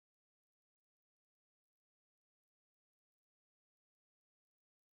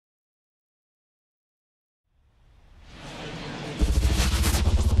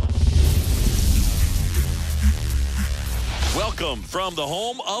Welcome from the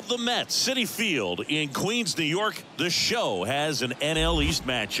home of the Mets, Citi Field in Queens, New York. The Show has an NL East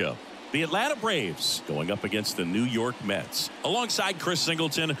matchup. The Atlanta Braves going up against the New York Mets. Alongside Chris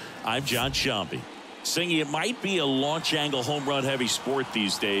Singleton, I'm John Sciambi. Singy, it might be a launch angle home run heavy sport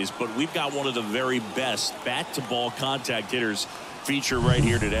these days, but we've got one of the very best bat to ball contact hitters feature right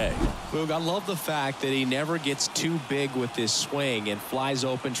here today. Boog, I love the fact that he never gets too big with his swing and flies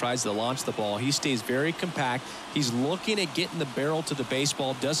open, tries to launch the ball. He stays very compact. He's looking at getting the barrel to the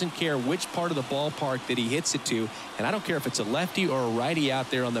baseball, doesn't care which part of the ballpark that he hits it to, and I don't care if it's a lefty or a righty out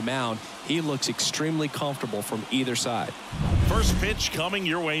there on the mound. He looks extremely comfortable from either side. First pitch coming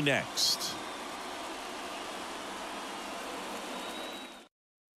your way next.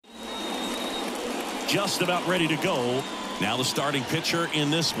 Just about ready to go. Now the starting pitcher in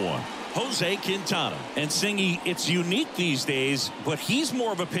this one, Jose Quintana. And Singy, it's unique these days, but he's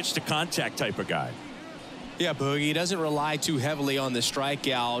more of a pitch to contact type of guy. Yeah, Boogie, he doesn't rely too heavily on the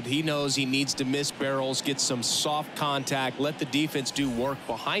strikeout. He knows he needs to miss barrels, get some soft contact, let the defense do work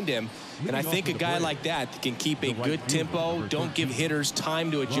behind him. And I think a guy like that can keep a good tempo, don't give hitters time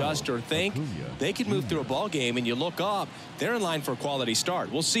to adjust or think. They can move through a ball game, and you look up, they're in line for a quality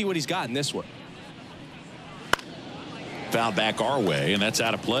start. We'll see what he's got in this one. Foul back our way, and that's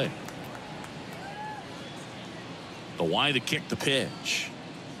out of play. The wide to kick the pitch.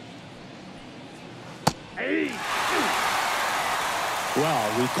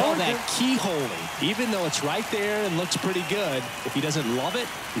 Well, we call that keyholing. Even though it's right there and looks pretty good, if he doesn't love it,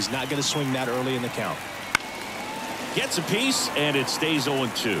 he's not going to swing that early in the count. Gets a piece, and it stays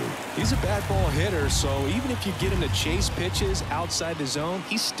 0-2. He's a bad ball hitter, so even if you get him to chase pitches outside the zone,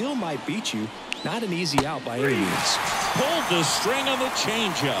 he still might beat you. Not an easy out by any means. Pulled the string on the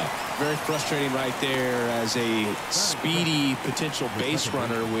changeup. Very frustrating right there as a speedy potential base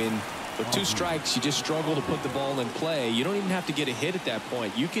runner when with 2 strikes you just struggle to put the ball in play. You don't even have to get a hit at that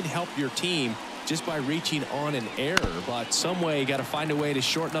point. You can help your team just by reaching on an error, but some way you got to find a way to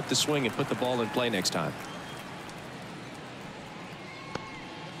shorten up the swing and put the ball in play next time.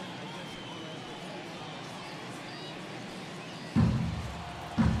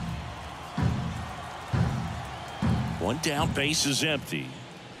 One down, base is empty.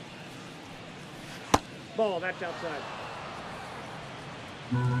 Ball, that's outside.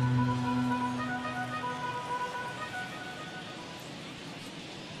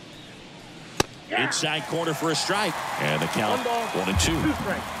 Yeah. Inside corner for a strike. And the count 1-2. 2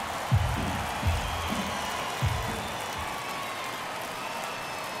 strikes.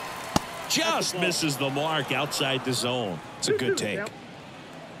 Just misses the mark outside the zone. It's a good take.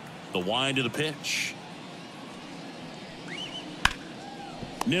 The wind of the pitch.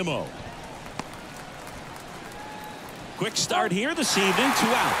 Nimmo. Quick start here this evening. 2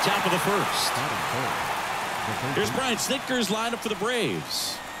 out, top of the first. Here's Brian Snitker's lineup for the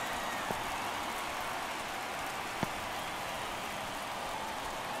Braves.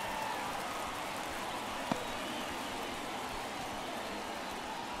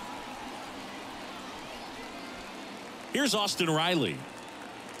 Here's Austin Riley.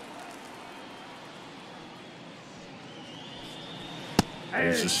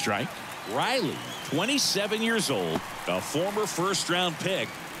 There's a strike. Riley, 27 years old, a former first-round pick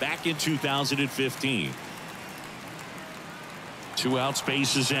back in 2015. 2 out,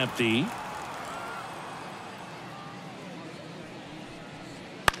 space is empty.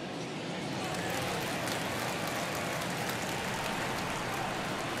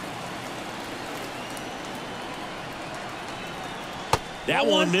 That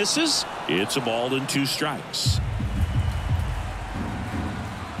one misses. It's a ball and 2 strikes.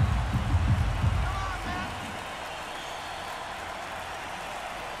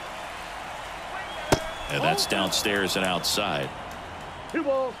 And that's downstairs and outside. 2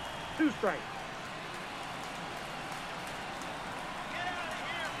 balls, 2 strikes.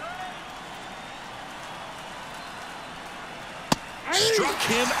 Struck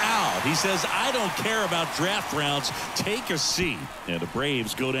him out. He says, I don't care about draft rounds. Take a seat. And the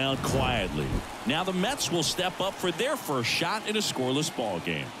Braves go down quietly. Now the Mets will step up for their first shot in a scoreless ball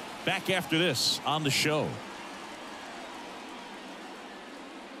game. Back after this on the Show.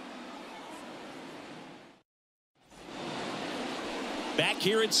 Back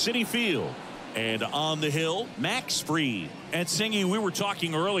here at Citi Field. And on the hill, Max Fried. And Singy, we were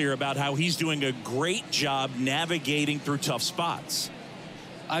talking earlier about how he's doing a great job navigating through tough spots.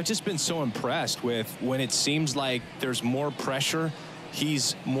 I've just been so impressed with when it seems like there's more pressure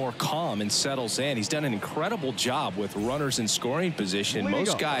he's more calm and settles in. He's done an incredible job with runners in scoring position.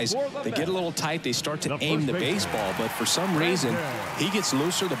 Most guys, they get a little tight, they start to aim the baseball, but for some reason he gets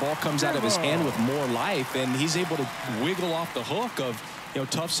looser, the ball comes out of his hand with more life, and he's able to wiggle off the hook of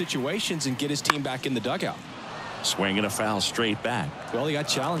tough situations and get his team back in the dugout. Swinging a foul straight back. Well, he got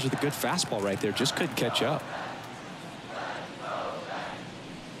challenged with a good fastball right there, just couldn't catch up.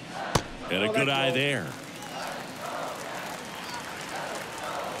 And a good eye there.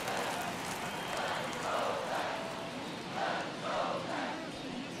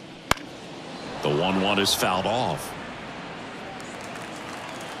 The 1-1 is fouled off.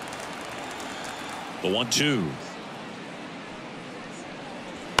 The 1-2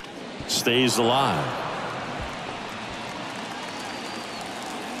 stays alive.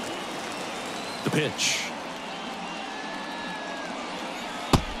 The pitch.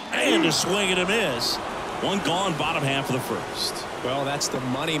 And a swing and a miss. One gone, bottom half of the first. Well, that's the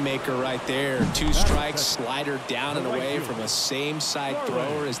money maker right there. 2 strikes, slider down and away from a same side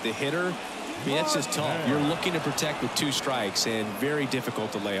thrower as the hitter. I mean, that's just tough. You're looking to protect with 2 strikes and very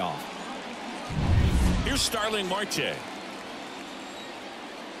difficult to lay off. Here's Starling Marte.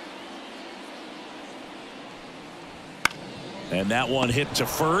 And that one hit to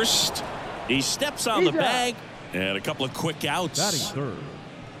first. He steps on the bag and a couple of quick outs.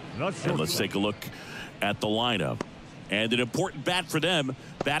 And let's take a look at the lineup. And an important bat for them,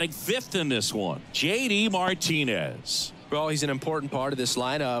 batting 5th in this one, J.D. Martinez. Well, he's an important part of this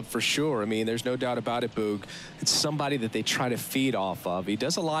lineup for sure. I mean, there's no doubt about it, Boog. It's somebody that they try to feed off of. He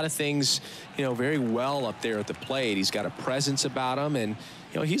does a lot of things, very well up there at the plate. He's got a presence about him, and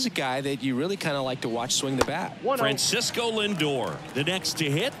he's a guy that you really kind of like to watch swing the bat. Francisco Lindor, the next to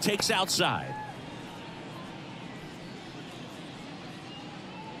hit, takes outside.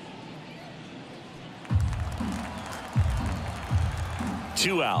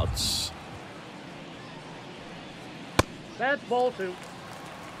 Two outs. That's ball 2.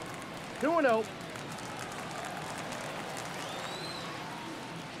 2-0.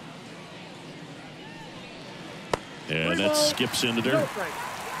 And that skips in the dirt.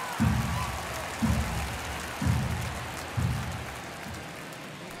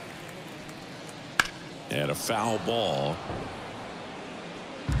 And a foul ball.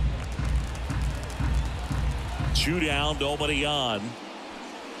 2 down, nobody on.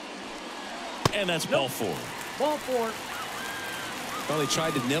 And that's ball 4. Ball 4. Well, he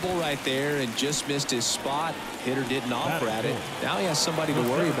tried to nibble right there and just missed his spot. Hitter didn't offer at it. Now he has somebody to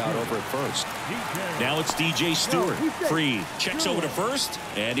worry about over at first. Now it's DJ Stewart. Free. Checks over to first,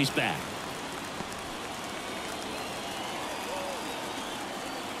 and he's back.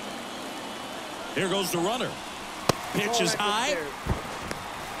 Here goes the runner. Pitch is high.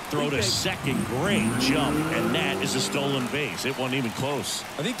 Throw to second. Great jump, and that is a stolen base. It wasn't even close.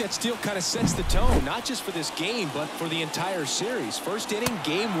 I think that steal kind of sets the tone, not just for this game, but for the entire series. First inning,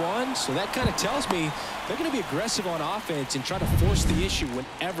 game 1, so that kind of tells me they're going to be aggressive on offense and try to force the issue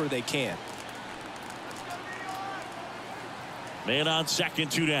whenever they can. Man on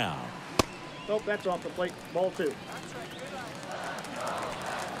second, 2 down. Oh, that's off the plate. Ball 2.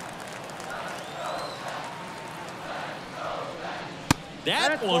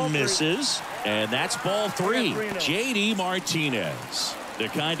 That one misses, and that's ball 3. J.D. Martinez, the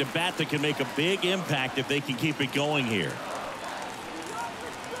kind of bat that can make a big impact if they can keep it going here.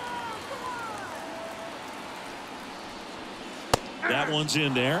 That one's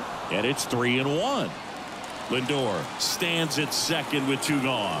in there, and it's 3-1. Lindor stands at second with 2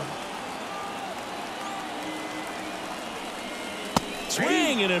 gone.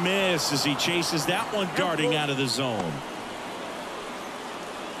 Swing and a miss as he chases that one darting out of the zone.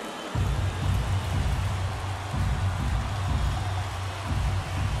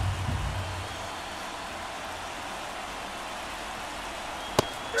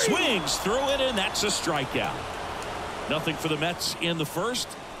 Swings through it, and that's a strikeout. Nothing for the Mets in the first.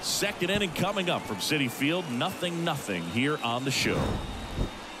 Second inning coming up from Citi Field. 0-0 here on the show.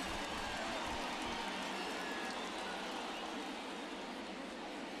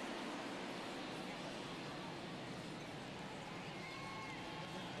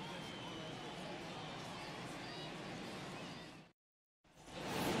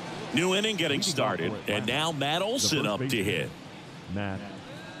 New inning getting started, and now Matt Olson up to hit.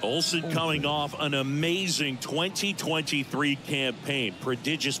 Olson coming off an amazing 2023 campaign.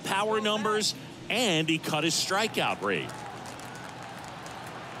 Prodigious power numbers, and he cut his strikeout rate.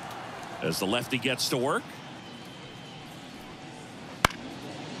 As the lefty gets to work.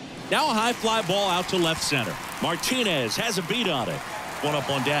 Now a high fly ball out to left center. Martinez has a beat on it. 1 up,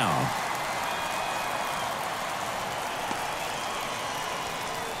 1 down.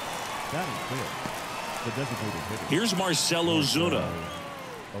 Here's Marcelo Zuna.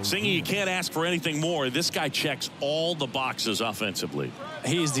 Singy, you can't ask for anything more. This guy checks all the boxes offensively.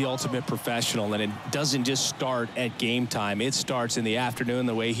 He's the ultimate professional, and it doesn't just start at game time. It starts in the afternoon,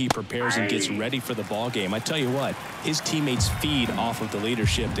 the way he prepares and gets ready for the ball game. I tell you what, his teammates feed off of the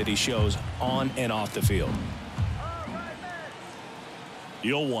leadership that he shows on and off the field.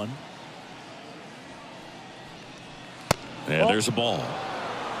 The 0-1. And there's a ball.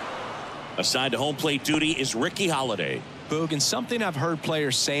 Assigned to home plate duty is Ricky Holiday. Boog, and something I've heard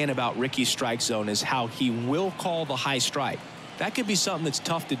players saying about Ricky's strike zone is how he will call the high strike. That could be something that's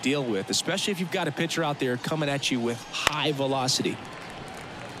tough to deal with, especially if you've got a pitcher out there coming at you with high velocity.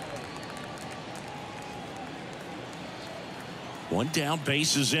 One down,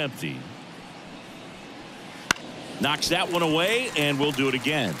 base is empty. Knocks that one away, and we'll do it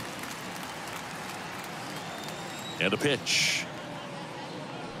again. And a pitch.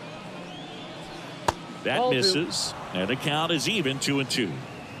 That misses, and the count is even, 2-2.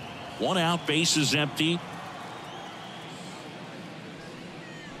 One out, base is empty.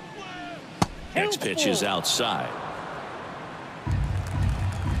 Next pitch is outside.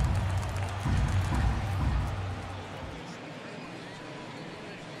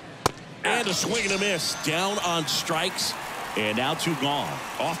 And a swing and a miss. Down on strikes. And now 2 gone.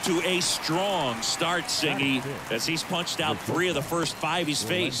 Off to a strong start, Singy, as he's punched out 3 of the first 5 he's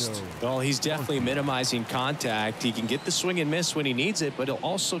faced. Well, he's definitely minimizing contact. He can get the swing and miss when he needs it, but he'll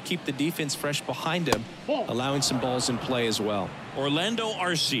also keep the defense fresh behind him, allowing some balls in play as well. Orlando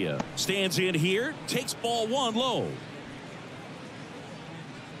Arcia stands in here, takes ball 1 low.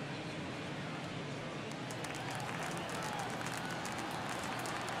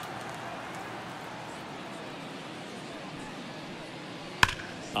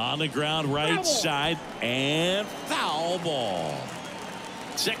 On the ground, right side, and foul ball.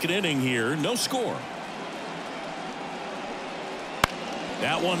 Second inning here, no score.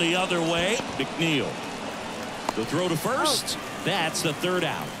 That one the other way. McNeil. The throw to first. That's the 3rd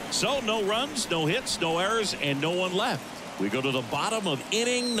out. So no runs, no hits, no errors, and no one left. We go to the bottom of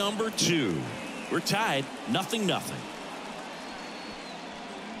inning number 2. We're tied, 0-0.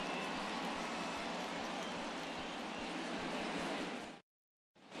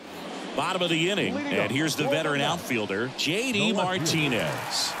 Bottom of the inning, and here's the veteran outfielder, J.D.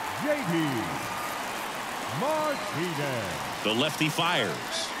 Martinez. J.D. Martinez. The lefty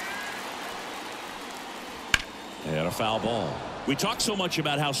fires. And a foul ball. We talk so much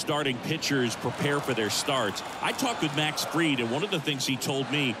about how starting pitchers prepare for their starts. I talked with Max Fried, and one of the things he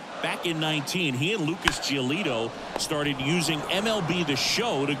told me back in 19, he and Lucas Giolito started using MLB The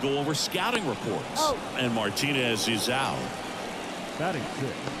Show to go over scouting reports. And Martinez is out. Batting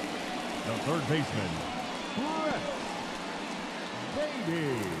 6. The third baseman, Brett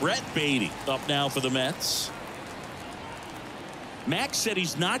Beatty. Brett Beatty up now for the Mets. Max said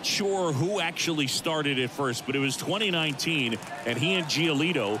he's not sure who actually started at first, but it was 2019, and he and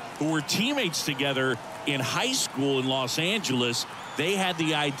Giolito, who were teammates together in high school in Los Angeles, they had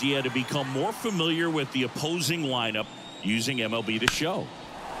the idea to become more familiar with the opposing lineup using MLB The Show.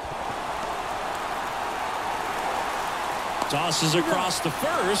 Tosses across the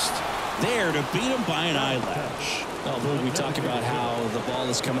first. There to beat him by an eyelash. Oh, we talk about how the ball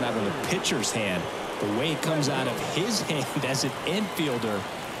is coming out of the pitcher's hand. The way it comes out of his hand as an infielder.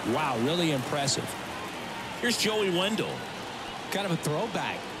 Wow, really impressive. Here's Joey Wendell. Kind of a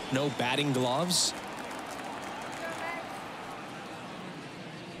throwback. No batting gloves.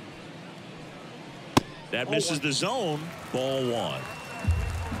 That misses the zone. Ball 1.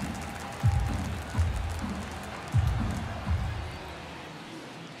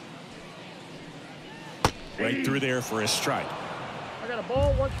 Right through there for a strike. I got a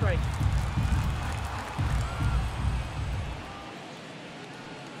ball, 1 strike.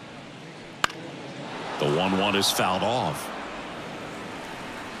 The 1-1 is fouled off.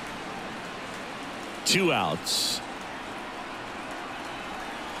 2 outs.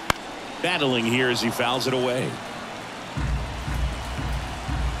 Battling here as he fouls it away.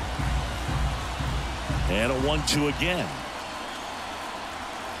 And a 1-2 again.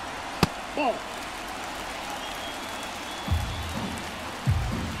 Ball.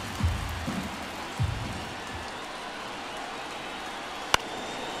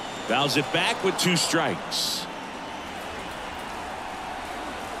 Fouls it back with 2 strikes.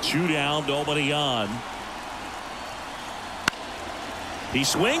 2 down, nobody on. He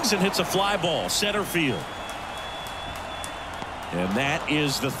swings and hits a fly ball, center field. And that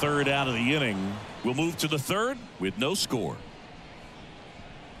is the 3rd out of the inning. We'll move to the 3rd with no score.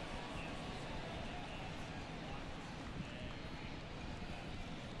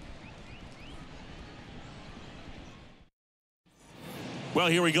 Well,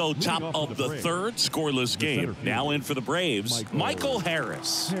 here we go. Top of the third, scoreless game. Now in for the Braves, Michael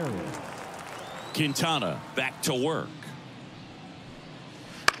Harris. Quintana back to work.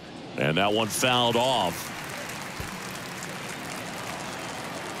 And that one fouled off.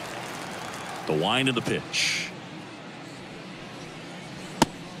 The wind of the pitch.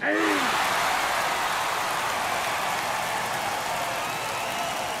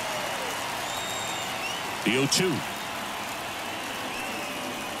 The 0-2.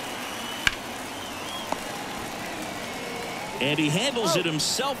 And he handles it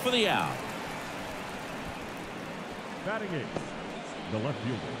himself for the out. Batting eighth, the left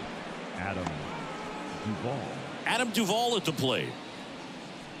fielder, Adam Duvall. Adam Duvall at the plate.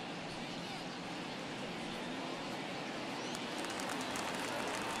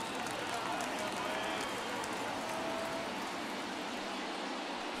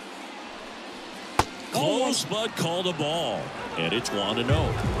 Close, but called a ball. And it's 1-0.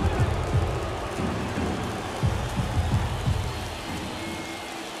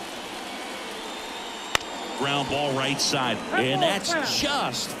 Ground ball right side. And that's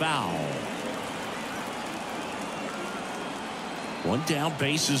just foul. One down,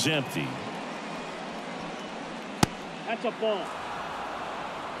 base is empty. That's a ball.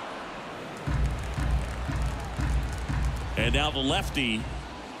 And now the lefty.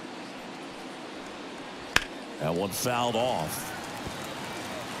 That one fouled off.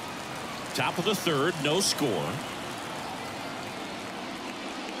 Top of the third, no score.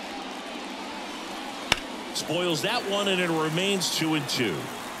 Spoils that one, and it remains 2-2.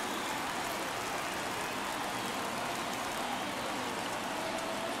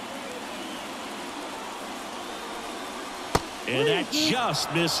 And that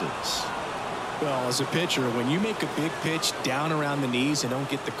just misses. Well, as a pitcher, when you make a big pitch down around the knees and don't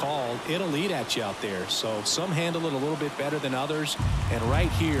get the call, it'll eat at you out there. So some handle it a little bit better than others. And right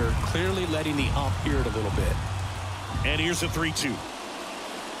here, clearly letting the ump hear it a little bit. And here's a 3-2.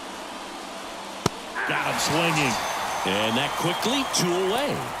 Got him swinging. And that quickly 2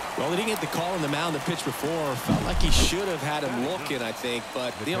 away. Well, he didn't get the call on the mound the pitch before. Felt like he should have had him looking, I think.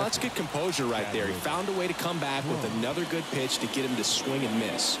 But, you know, that's good composure right there. He found a way to come back with another good pitch to get him to swing and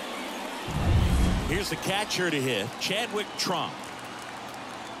miss. Here's the catcher to hit, Chadwick Trump.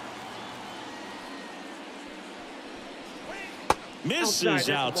 Misses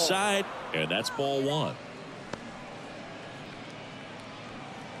outside, and that's ball 1.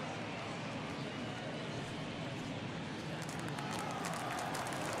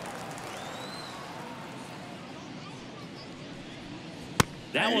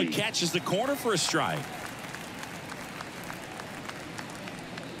 That one catches the corner for a strike.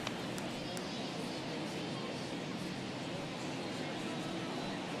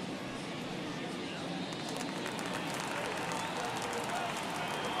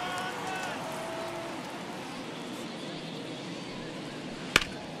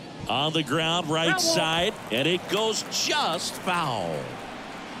 On the ground, right side, and it goes just foul.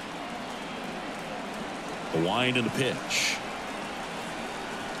 The wind and the pitch.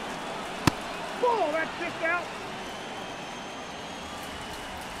 Ball, that's kicked out.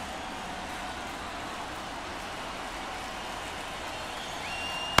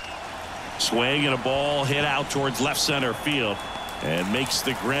 Swing and a ball hit out towards left center field and makes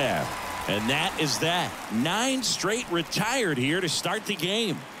the grab. And that is that. 9 straight retired here to start the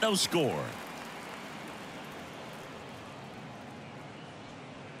game. No score.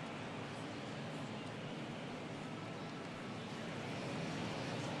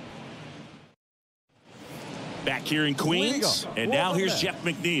 Back here in Queens, and now here's Jeff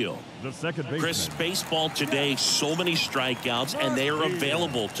McNeil. The second baseman. Chris, baseball today, so many strikeouts, and they are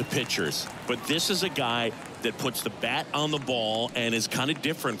available to pitchers. But this is a guy that puts the bat on the ball and is kind of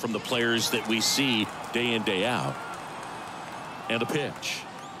different from the players that we see day in, day out. And a pitch.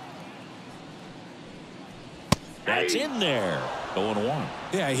 That's in there. 0-1.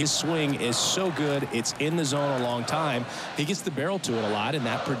 Yeah, his swing is so good. It's in the zone a long time. He gets the barrel to it a lot, and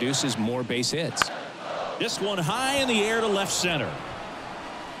that produces more base hits. This one high in the air to left center.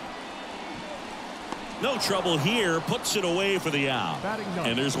 No trouble here. Puts it away for the out.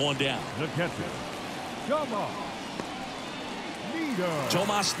 And there's one down. The catcher,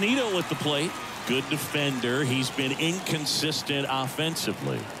 Tomas Nido at the plate. Good defender. He's been inconsistent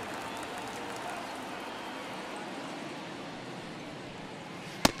offensively.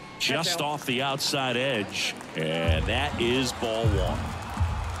 Just off the outside edge. And that is ball 1.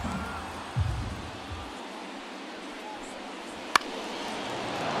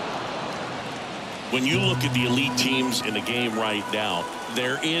 When you look at the elite teams in the game right now,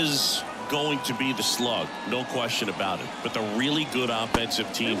 there is going to be the slug, no question about it. But the really good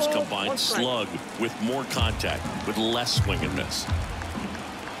offensive teams combine slug with more contact, with less swing and miss.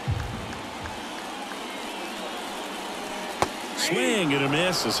 Swing and a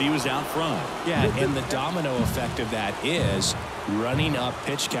miss as he was out front. Yeah, and the domino effect of that is running up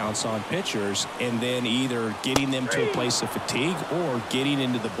pitch counts on pitchers and then either getting them to a place of fatigue or getting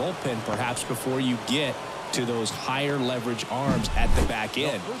into the bullpen perhaps before you get to those higher leverage arms at the back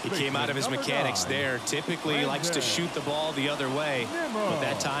end. He came out of his mechanics there. Typically likes to shoot the ball the other way, but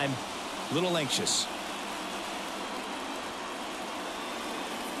that time a little anxious.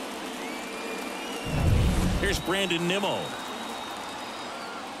 Here's Brandon Nimmo.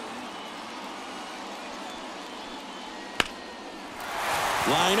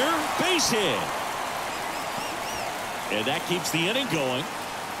 Liner, base hit. And that keeps the inning going.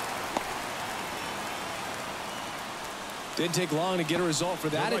 Didn't take long to get a result for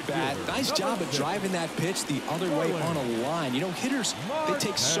that at bat. Nice job of driving that pitch the other way on a line. You know, hitters, they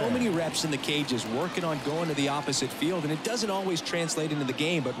take so many reps in the cages working on going to the opposite field, and it doesn't always translate into the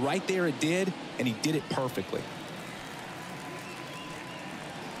game, but right there it did, and he did it perfectly.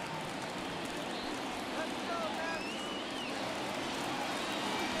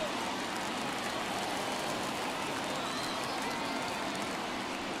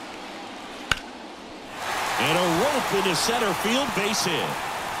 And a rope into center field, base hit.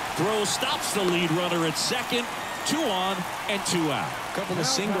 Throw stops the lead runner at second. 2 on and 2 out. A couple of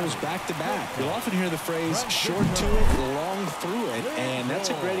singles back to back. You'll often hear the phrase short to it, long through it, and that's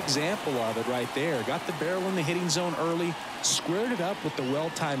a great example of it right there. Got the barrel in the hitting zone early, squared it up with the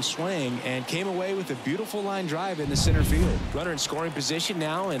well-timed swing, and came away with a beautiful line drive in the center field. Runner in scoring position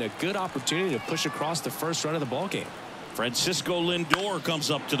now, and a good opportunity to push across the first run of the ballgame. Francisco Lindor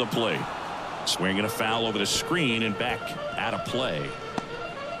comes up to the plate. Swinging a foul over the screen and back out of play.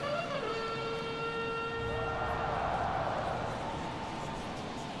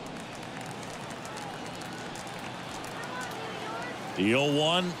 The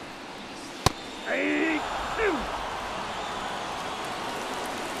 0-1.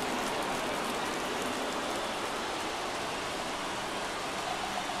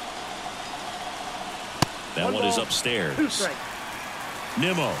 That one is upstairs.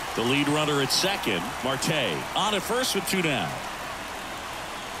 Nimmo, the lead runner at second. Marte on at first with 2 down.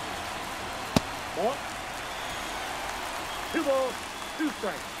 2 balls, 2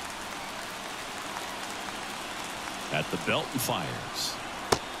 strikes. At the belt and fires.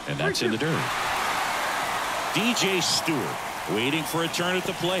 And that's in the dirt. DJ Stewart waiting for a turn at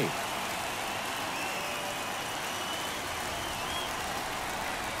the plate.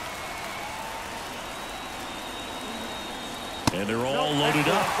 And they're all loaded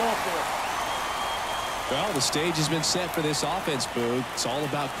up. Well, the stage has been set for this offense, Boog. It's all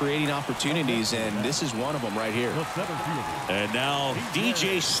about creating opportunities, and this is one of them right here. And now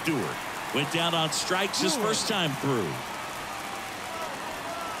DJ Stewart went down on strikes his first time through.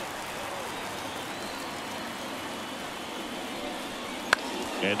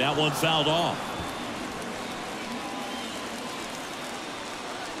 And that one fouled off.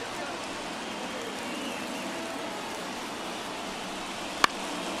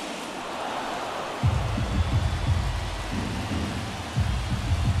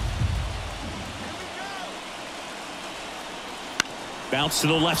 Bounce to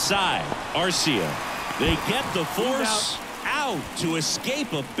the left side. Arcia. They get the force out to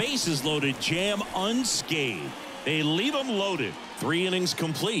escape a bases loaded jam unscathed. They leave them loaded. 3 innings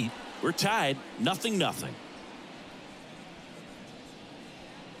complete. We're tied 0-0.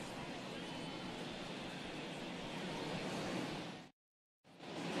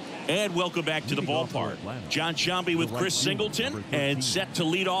 And welcome back to the ballpark. John Sciambi with Chris Singleton, and set to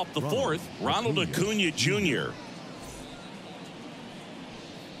lead off the 4th, Ronald Acuna Jr.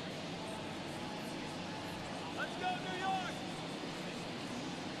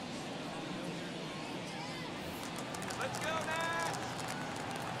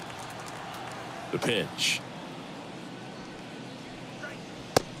 The pitch.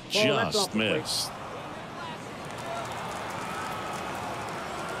 Just missed.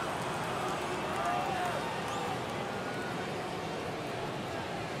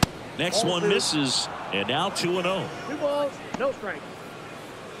 Next one misses, and now 2-0. 2 balls, no strikes.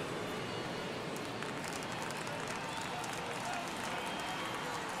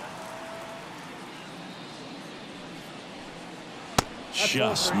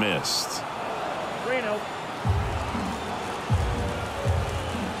 Just missed. 3-0.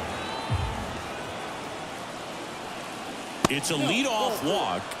 It's a leadoff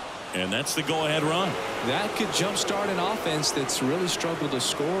walk, And that's the go-ahead run. That could jumpstart an offense that's really struggled to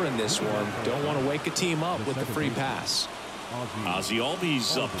score in this one. Don't want to wake a team up with the free pass. Ozzie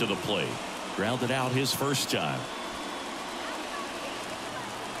Albies up to the plate. Grounded out his first time.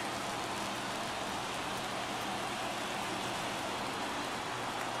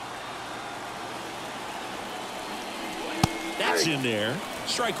 That's in there.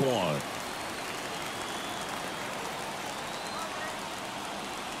 Strike one.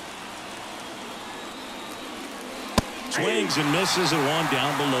 Swings and misses at one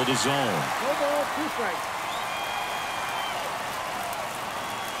down below the zone. No ball, 2 strikes.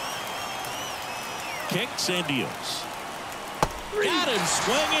 Kicks and deals. Got him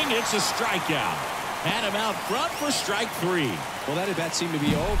swinging. It's a strikeout. Had him out front for strike 3. Well, that at bat seemed to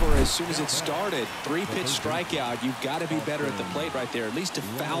be over as soon as it started. 3-pitch strikeout. You've got to be better at the plate right there, at least to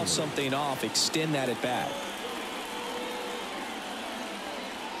foul something off, extend that at bat.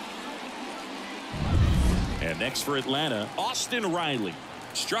 And next for Atlanta, Austin Riley.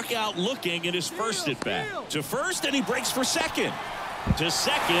 Struck out looking in his first at bat. To first, and he breaks for second. To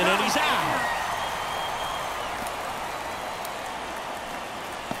second, and he's out.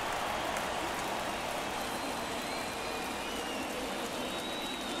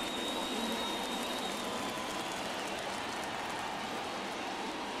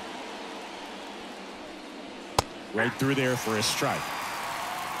 Right through there for a strike.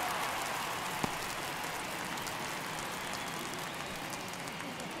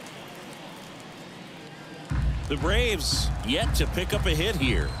 The Braves yet to pick up a hit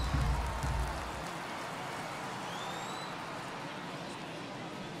here.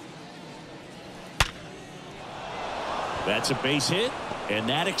 That's a base hit, and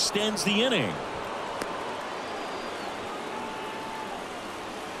that extends the inning.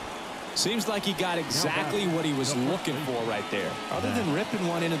 Seems like he got exactly what he was looking for right there. Other than ripping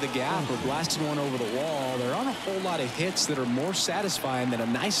one into the gap or blasting one over the wall, there aren't a whole lot of hits that are more satisfying than a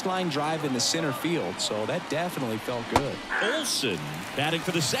nice line drive in the center field. So that definitely felt good. Olsen batting for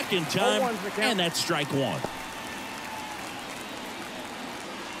the second time, and that's strike 1.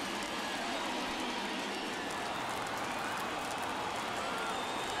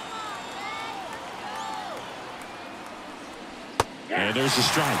 And there's a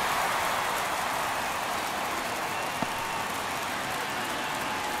strike.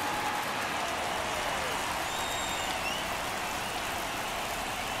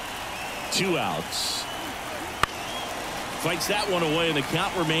 Two outs. Fights that one away, and the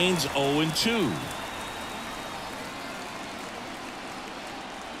count remains 0-2.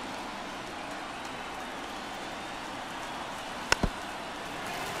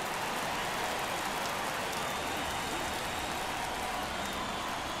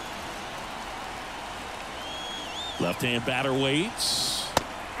 Left-hand batter waits.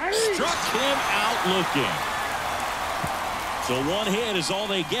 Struck him out looking. So one hit is all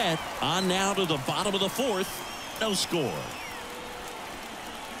they get. On now to the bottom of the 4th. No score.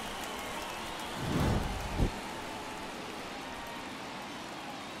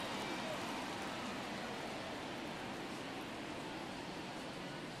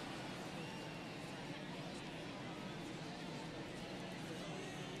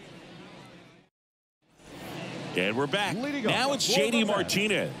 And we're back. Now it's JD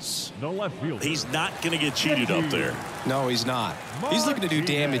Martinez. The left fielder. He's not going to get cheated up there. No, he's not. He's looking to do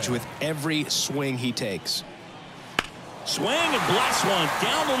damage with every swing he takes. Swing and blast one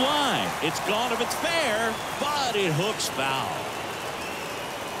down the line. It's gone if it's fair, but it hooks foul.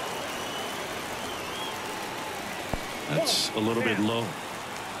 That's a little bit low.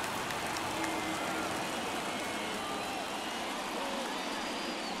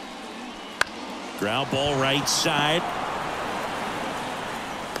 Ground ball right side.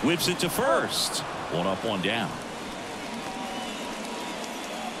 Whips it to first. One up, one down.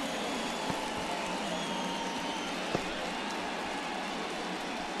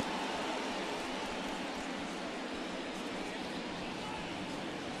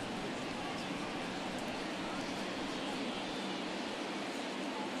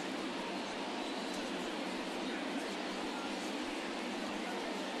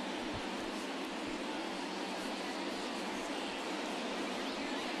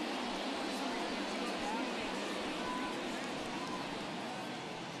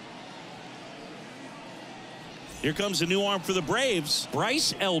 Here comes a new arm for the Braves,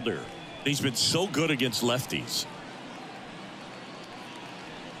 Bryce Elder. He's been so good against lefties.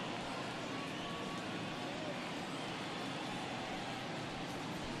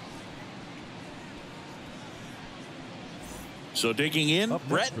 So digging in,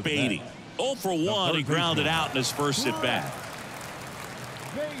 Brett Beatty. 0 for 1. He grounded out in his first at bat.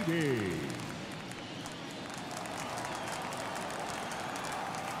 Baby.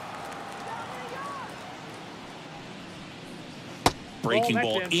 Breaking Ball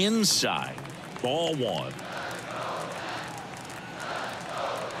ball back in. inside. Ball one.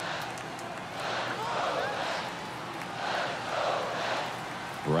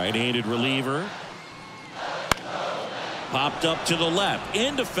 Right-handed reliever. Popped up to the left.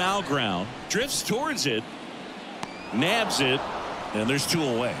 Into foul ground. Drifts towards it. Nabs it. And there's two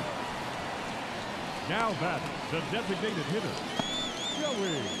away. Now batting the designated hitter,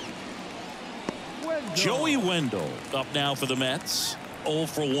 Joey Wendell up now for the Mets. 0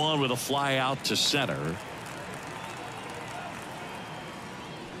 for 1 with a fly out to center.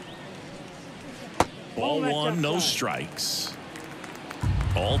 Ball one, no strikes.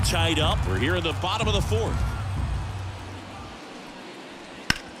 All tied up. We're here in the bottom of the fourth.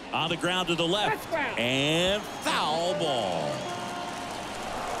 On the ground to the left. And foul ball.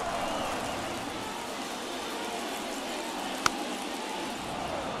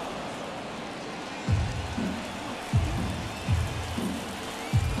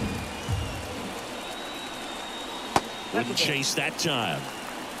 Wouldn't chase that time.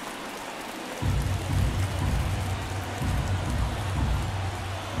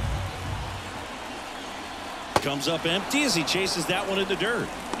 Comes up empty as he chases that one in the dirt.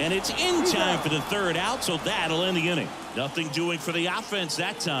 And it's in time for the third out, so that'll end the inning. Nothing doing for the offense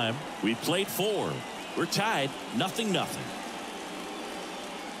that time. We played 4. We're tied 0-0.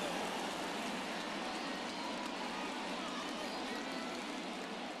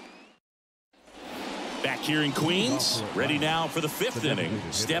 Back here in Queens, ready now for the 5th inning.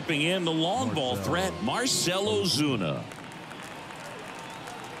 Stepping in the long ball threat, Marcell Ozuna.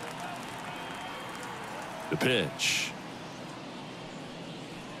 The pitch.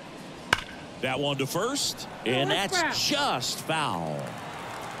 That one to first, and that's just foul.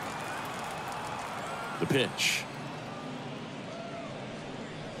 The pitch.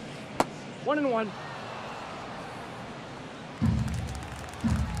 1-1.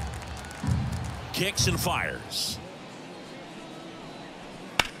 Kicks and fires.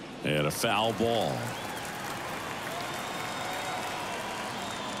 And a foul ball.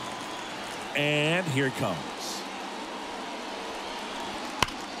 And here it comes.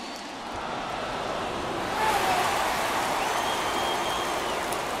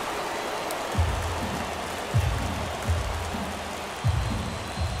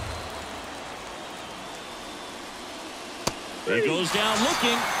 He goes down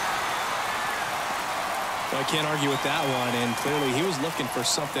looking. Well, I can't argue with that one, and clearly he was looking for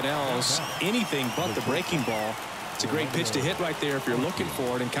something else, anything but the breaking ball. It's a great pitch to hit right there if you're looking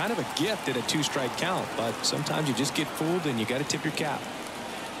for it, and kind of a gift at a 2-strike count, but sometimes you just get fooled and you got to tip your cap.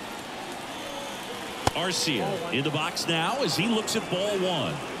 Arcia in the box now as he looks at ball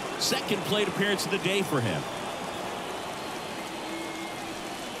one. Second plate appearance of the day for him.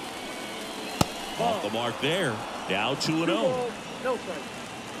 Off the mark there. Now 2-0. No strike.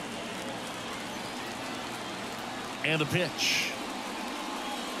 And the pitch.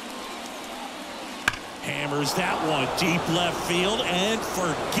 Hammers that one deep left field and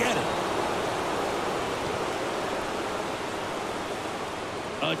forget it.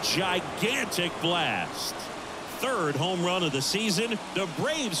 A gigantic blast. Third home run of the season. The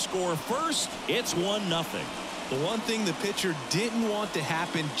Braves score first. It's 1-0. The one thing the pitcher didn't want to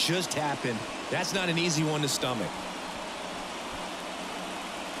happen just happened. That's not an easy one to stomach.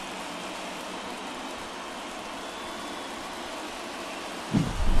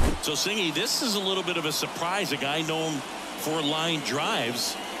 So, Singy, this is a little bit of a surprise. A guy known for line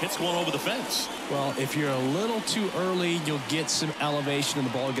drives hits one over the fence. Well, if you're a little too early, you'll get some elevation and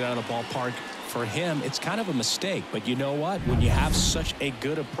the ball will get out of the ballpark. For him, it's kind of a mistake. But you know what? When you have such a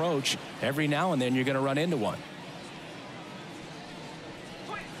good approach, every now and then you're going to run into one.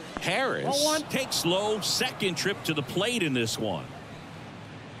 Harris takes low. Second trip to the plate in this one.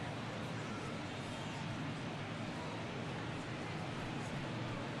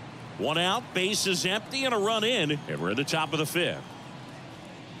 One out, bases empty, and a run in, and we're at the top of the 5th.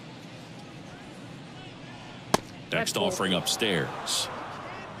 Next offering upstairs.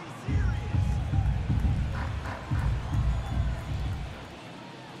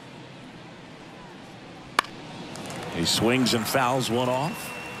 He swings and fouls one off.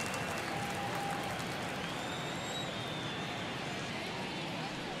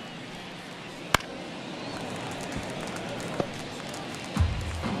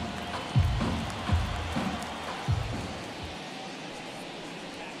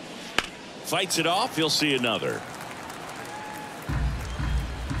 Fights it off. He'll see another.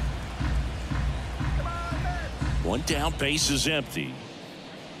 One down, base is empty.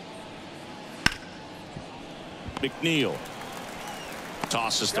 McNeil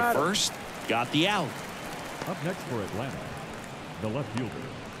tosses to first. Got the out. Up next for Atlanta, the left fielder,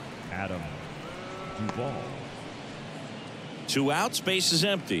 Adam Duvall. 2 outs, base is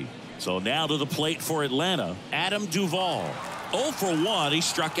empty. So now to the plate for Atlanta, Adam Duvall. 0 for 1. He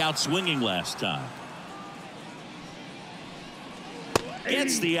struck out swinging last time.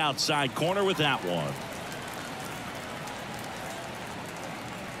 Gets the outside corner with that one.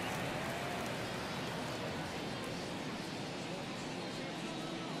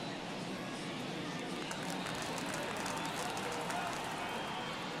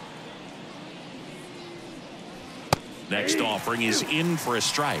 Next offering is in for a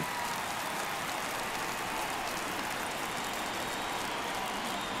strike.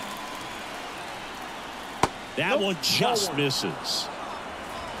 That one just misses.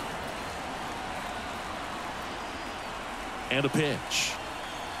 And a pitch.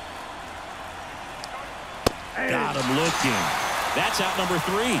 Got him looking. That's out number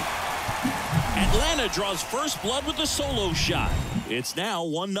 3. Atlanta draws first blood with the solo shot. It's now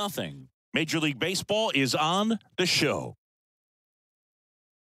 1-0. Major League Baseball is on the show.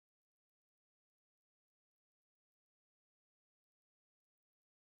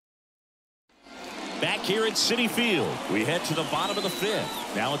 Back here at Citi Field, we head to the bottom of the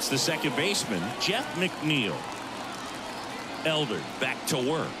 5th. Now it's the second baseman, Jeff McNeil. Elder back to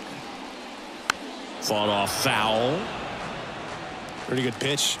work. Fought off foul. Pretty good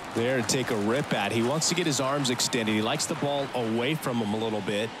pitch there to take a rip at. He wants to get his arms extended. He likes the ball away from him a little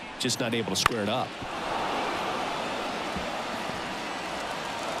bit, just not able to square it up.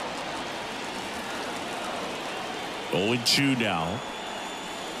 Oh, 0-2 now.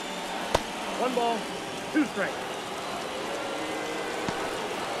 1 ball, 2 strikes.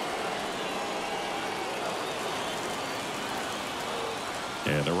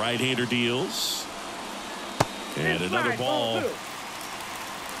 And the right-hander deals. And another ball.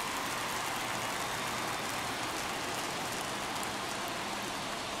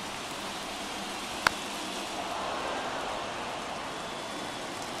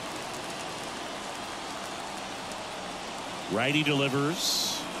 Righty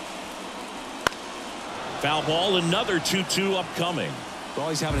delivers. Foul ball, another 2-2 upcoming. Well,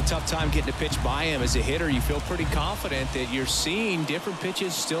 he's having a tough time getting a pitch by him. As a hitter, you feel pretty confident that you're seeing different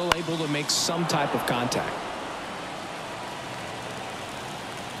pitches still able to make some type of contact.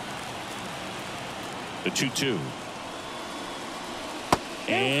 The 2-2.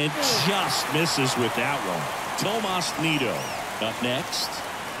 And just misses with that one. Tomas Nido up next.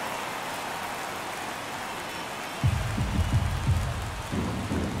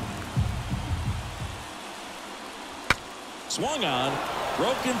 Swung on,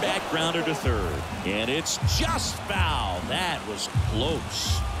 broken back grounder to third, and it's just foul. That was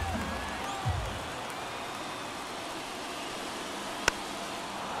close.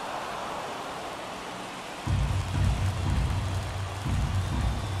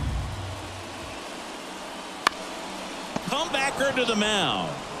 Comebacker to the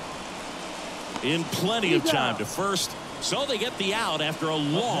mound. In plenty of time to first, so they get the out after a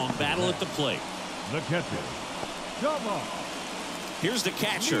long battle at the plate. The catcher, Tomas. Here's the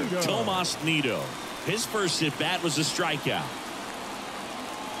catcher, Tomas Nido. His first at bat was a strikeout.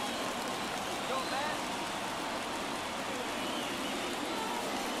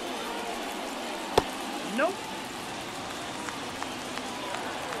 Nope.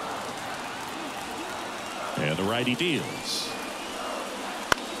 And the righty deals.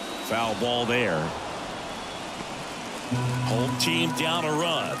 Foul ball there. Home team down a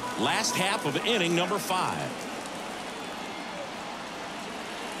run. Last half of inning number 5.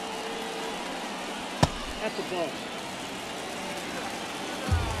 At the ball.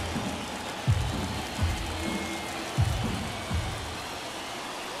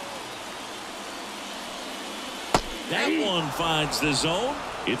 That one finds the zone.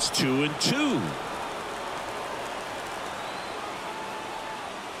 It's 2-2.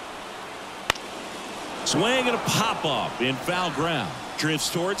 Swing and a pop up in foul ground.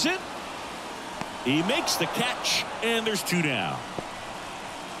 Drifts towards it. He makes the catch, and there's 2 down.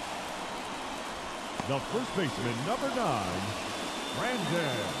 The first baseman, number 9,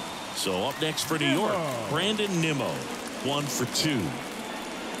 Brandon. So up next for New York, Brandon Nimmo, 1 for 2.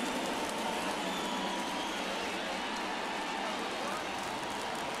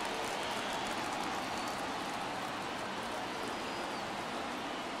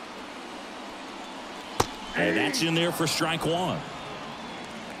 And that's in there for strike 1.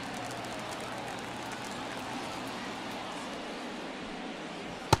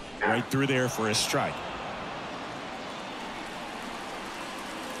 Right through there for a strike.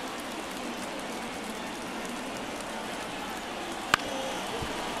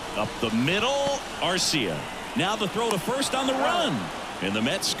 Up the middle, Arcia. Now the throw to first on the run. And the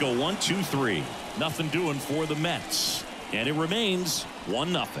Mets go 1-2-3. Nothing doing for the Mets. And it remains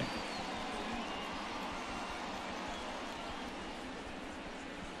 1-0.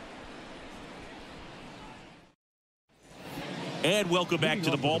 And welcome back to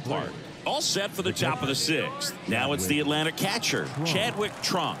the ballpark. All set for the top of the 6th. Now it's the Atlanta catcher, Chadwick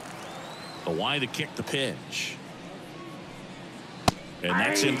Trump. The Y to kick the pitch. And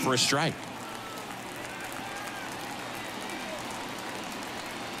that's in for a strike.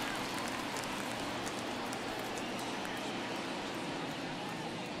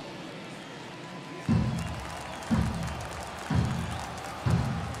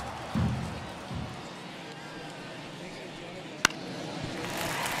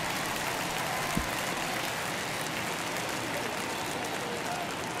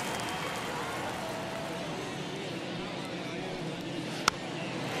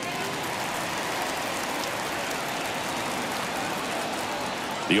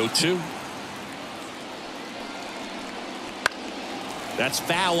 The 0-2. That's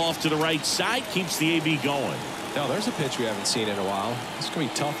foul off to the right side. Keeps the AB going. Now there's a pitch we haven't seen in a while. It's going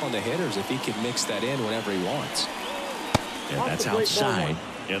to be tough on the hitters if he can mix that in whenever he wants. And that's outside.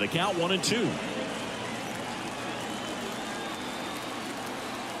 Yeah, the count 1-2.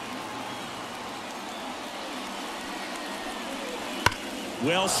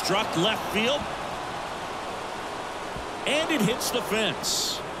 Well struck left field. And it hits the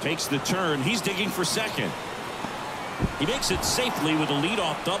fence. Takes the turn. He's digging for second. He makes it safely with a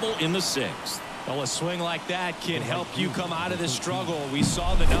leadoff double in the 6th. Well, a swing like that can help you come out of the struggle. We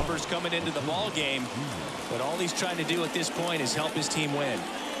saw the numbers coming into the ball game, but all he's trying to do at this point is help his team win.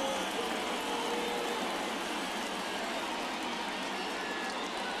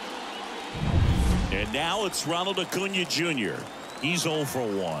 And now it's Ronald Acuna Jr. He's 0 for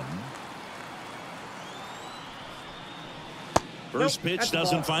 1. First pitch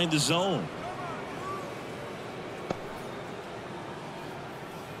doesn't find the zone.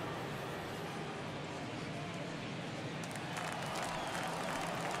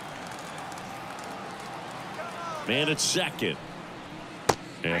 Man at second.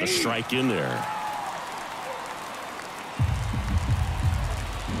 And a strike in there.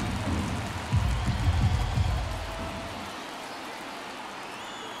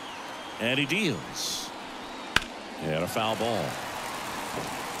 And he deals. And a foul ball.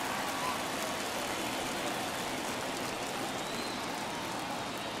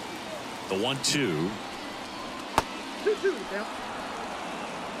 The 1-2. 2-2 now.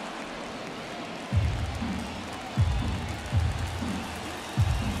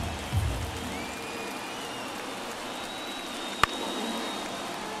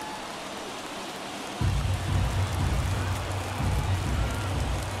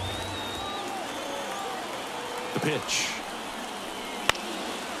 The pitch.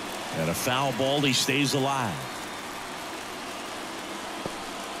 And a foul ball. He stays alive.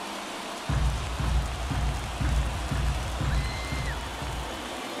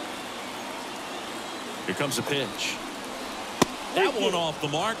 Here comes a pitch. That one off the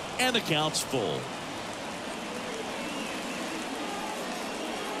mark, and the count's full.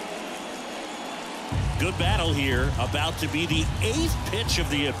 Good battle here. About to be the 8th pitch of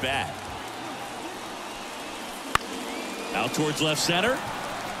the at-bat. Out towards left center.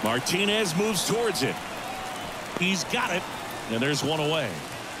 Martinez moves towards it. He's got it. And there's one away.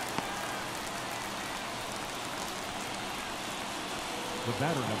 The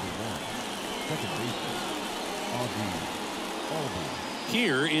batter number 1, second baseman, Ozzie Albies.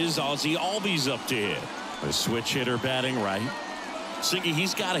 Here is Ozzie Albies up to hit. A switch hitter batting right. Siggy,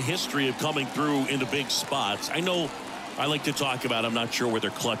 he's got a history of coming through into big spots. I know I like to talk about, I'm not sure whether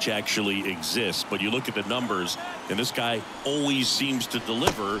clutch actually exists, but you look at the numbers, and this guy always seems to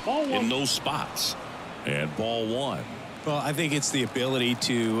deliver in those spots. And ball 1. Well, I think it's the ability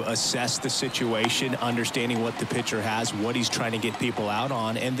to assess the situation, understanding what the pitcher has, what he's trying to get people out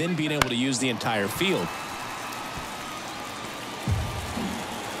on, and then being able to use the entire field.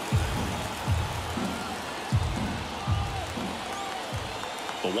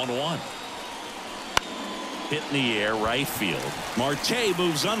 The 1-1. Hit in the air, right field. Marte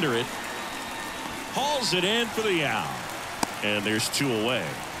moves under it. Hauls it in for the out. And there's 2 away.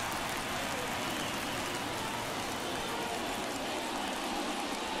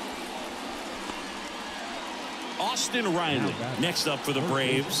 Austin Riley next up for the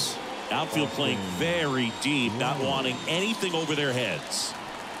Braves. Outfield playing very deep, not wanting anything over their heads.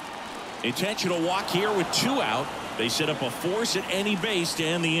 Intentional walk here with 2 out. They set up a force at any base to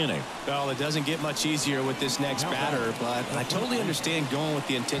end the inning. Well, it doesn't get much easier with this next batter, but I totally understand going with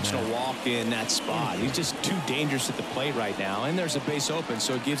the intentional walk in that spot. He's just too dangerous at the plate right now, and there's a base open,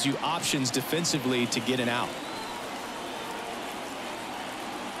 so it gives you options defensively to get an out.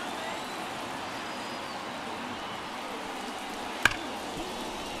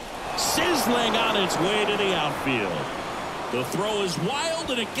 Sizzling on its way to the outfield. The throw is wild,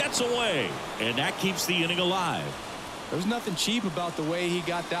 and it gets away, and that keeps the inning alive. There's nothing cheap about the way he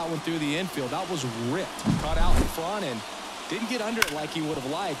got that one through the infield. That was ripped. Caught out in front and didn't get under it like he would have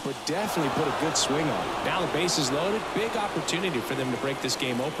liked, but definitely put a good swing on it. Now the base is loaded. Big opportunity for them to break this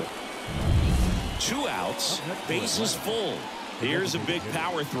game open. 2 outs. Bases full. Here's a big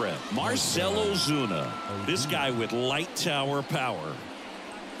power threat. Marcell Ozuna. This guy with light tower power.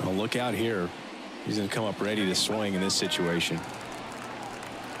 Oh, look out here. He's going to come up ready to swing in this situation.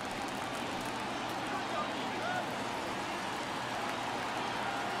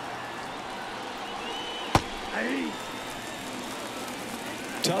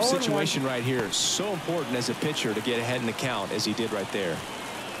 Tough situation right here. So important as a pitcher to get ahead in the count as he did right there.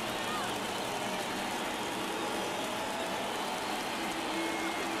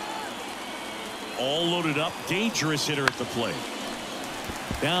 All loaded up. Dangerous hitter at the plate.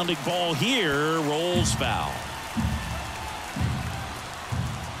 Bounding ball here. Rolls foul.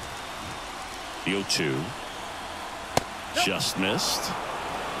 The 0-2. Just missed.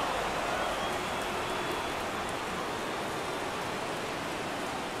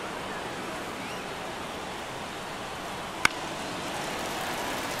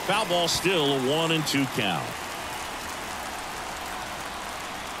 Foul ball, still a 1-2 count.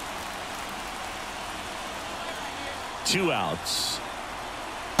 Two outs.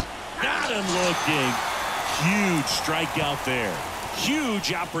 Got him looking. Huge strikeout there.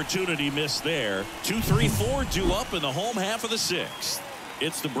 Huge opportunity missed there. 2-3-4 due up in the home half of the 6th.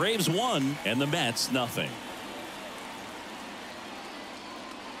 It's the Braves 1 and the Mets nothing.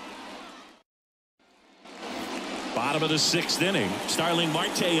 Bottom of the 6th inning. Starling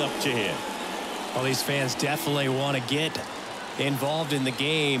Marte up to hit. Well, these fans definitely want to get involved in the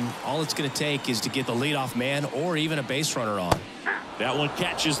game. All it's going to take is to get the leadoff man or even a base runner on. That one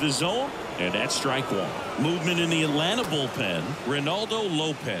catches the zone, and that's strike 1. Movement in the Atlanta bullpen. Reynaldo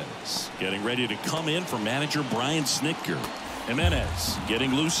Lopez getting ready to come in for manager Brian Snitker. Jimenez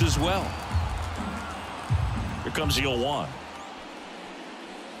getting loose as well. Here comes the 0-1.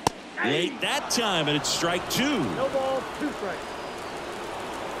 Late that time, and it's strike 2. No ball, 2 strikes.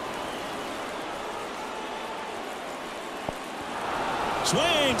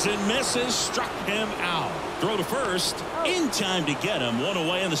 Swings and misses, struck him out. Throw to first, in time to get him. One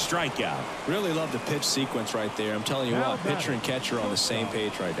away in the strikeout. Really love the pitch sequence right there. I'm telling you what, pitcher and catcher are on the same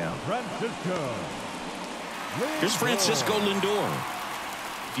page right now. Here's Francisco Lindor.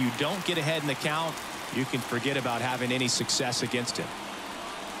 If you don't get ahead in the count, you can forget about having any success against him.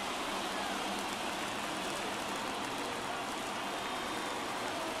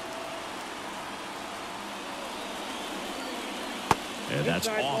 And that's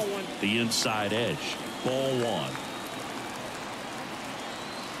off the inside edge. Ball 1.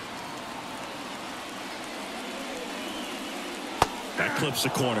 That clips the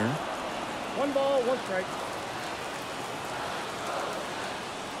corner. 1 ball, 1 strike.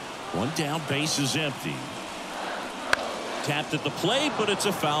 1 down, base is empty. Tapped at the plate, but it's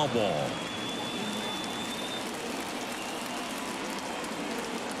a foul ball.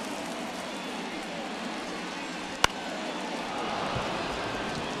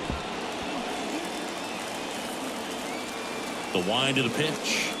 The wind of the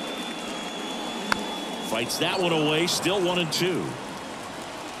pitch. Fights that one away. Still 1-2.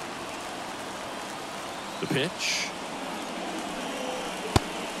 The pitch.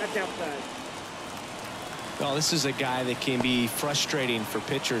 That's outside. Well, this is a guy that can be frustrating for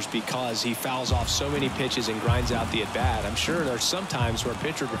pitchers because he fouls off so many pitches and grinds out the at-bat. I'm sure there's some times where a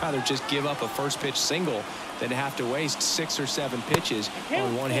pitcher would rather just give up a first pitch single than to have to waste 6 or 7 pitches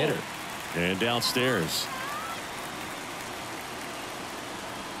on one hitter. And downstairs.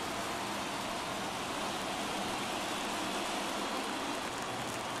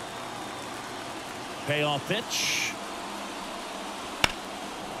 Payoff pitch.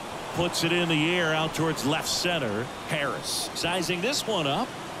 Puts it in the air out towards left center. Harris sizing this one up.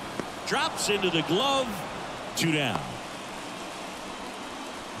 Drops into the glove. 2 down.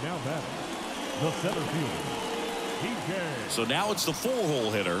 Now batting, the center fielder, DJ. So now it's the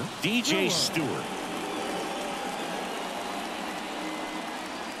 4-hole hitter, DJ Stewart.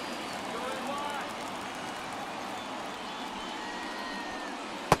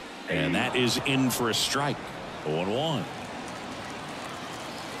 And that is in for a strike. 0-1.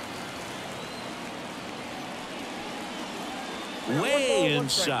 Way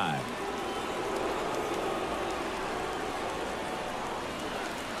inside.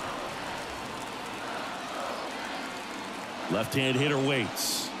 Left-hand hitter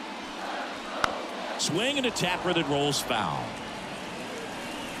waits. Swing and a tapper that rolls foul.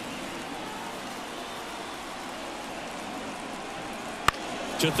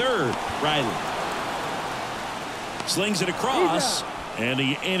 To third, Riley. Slings it across, and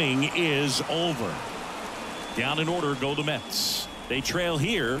the inning is over. Down in order go the Mets. They trail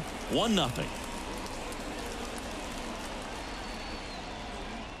here 1-0.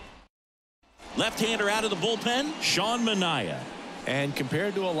 Left-hander out of the bullpen, Sean Manaea. And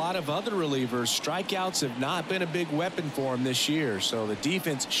compared to a lot of other relievers, strikeouts have not been a big weapon for him this year, so the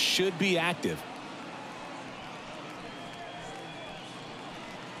defense should be active.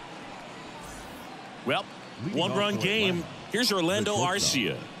 Well, one-run game. Here's Orlando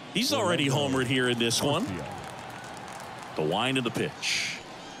Arcia. He's already homered here in this one. The wind of the pitch.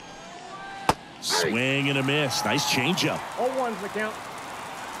 Swing and a miss. Nice changeup. 0-1's the count.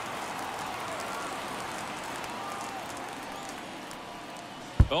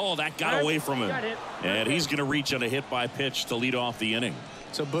 Oh, that got away from him. And he's going to reach on a hit by pitch to lead off the inning.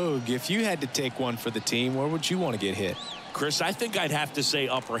 So, Boog, if you had to take one for the team, where would you want to get hit? Chris, I think I'd have to say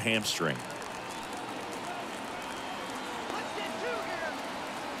upper hamstring.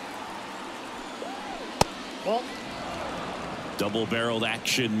 Well, double-barreled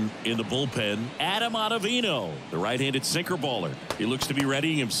action in the bullpen. Adam Ottavino, the right-handed sinker baller. He looks to be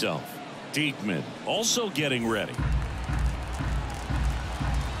readying himself. Diekman also getting ready.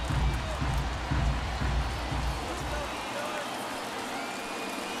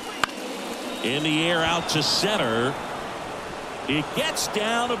 In the air out to center. It gets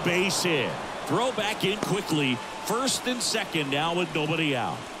down a base hit. Throw back in quickly. First and second now with nobody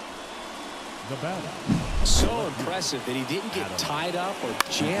out. The batter. So impressive that he didn't get tied up or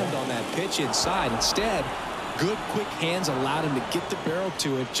jammed on that pitch inside. Instead, good quick hands allowed him to get the barrel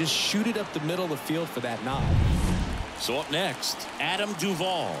to it. Just shoot it up the middle of the field for that knock. So up next, Adam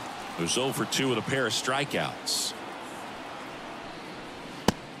Duvall, who's 0 for 2 with a pair of strikeouts.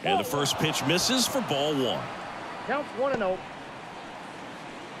 And the first pitch misses for ball 1. counts 1-0.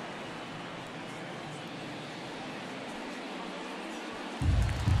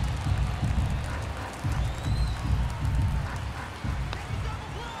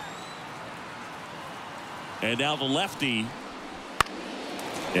 And now the lefty.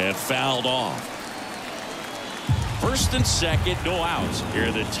 And fouled off. First and second, no outs. Here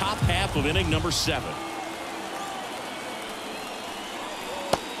in the top half of inning number 7.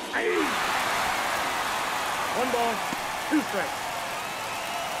 One ball, 2 strikes.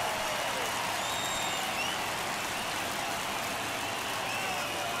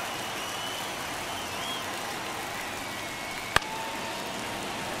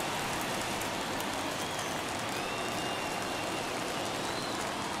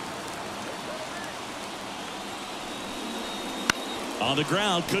 On the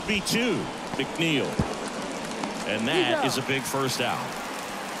ground, could be 2. McNeil. And that is a big first out.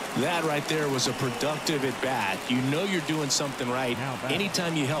 That right there was a productive at bat. You know you're doing something right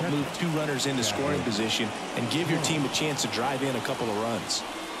anytime you help move 2 runners into scoring position and give your team a chance to drive in a couple of runs.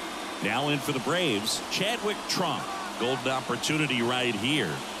 Now in for the Braves, Chadwick Trump. Golden opportunity right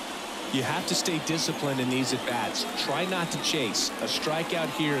here. You have to stay disciplined in these at bats. Try not to chase. A strikeout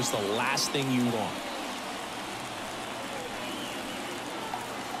here is the last thing you want.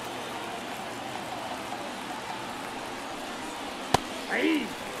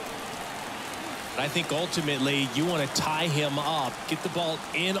 I think ultimately you want to tie him up, get the ball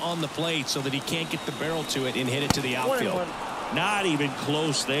in on the plate so that he can't get the barrel to it and hit it to the outfield. Not even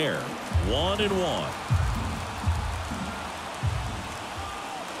close there. 1-1.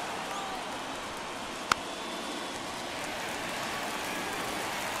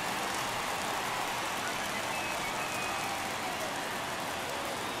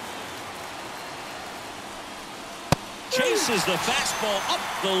 Chases the fastball up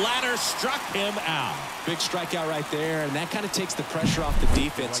the ladder, struck him out. Big strikeout right there, and that kind of takes the pressure off the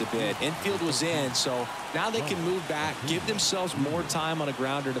defense a bit. Infield was in, so now they can move back, give themselves more time on a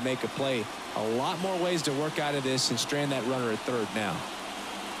grounder to make a play. A lot more ways to work out of this and strand that runner at third now.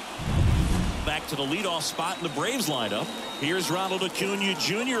 Back to the leadoff spot in the Braves lineup. Here's Ronald Acuna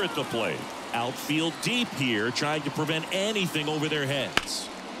Jr. at the plate. Outfield deep here, trying to prevent anything over their heads.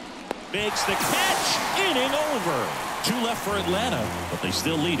 Makes the catch. Inning over. 2 left for Atlanta, but they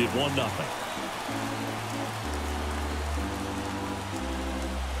still lead it 1-0.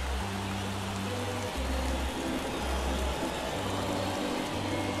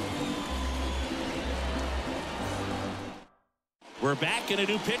 We're back in a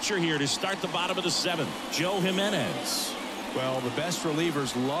new pitcher here to start the bottom of the 7th. Joe Jimenez. Well, the best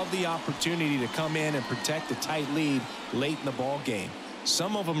relievers love the opportunity to come in and protect a tight lead late in the ball game.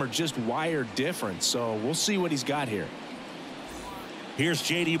 Some of them are just wired different, so we'll see what he's got here. Here's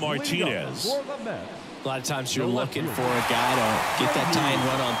J.D. Martinez. A lot of times you're looking for a guy to get that tying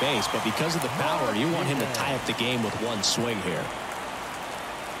run on base, but because of the power, you want him to tie up the game with one swing here.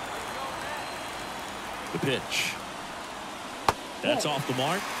 The pitch. That's off the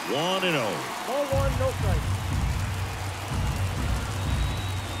mark. 1-0. Ball 1, no strike.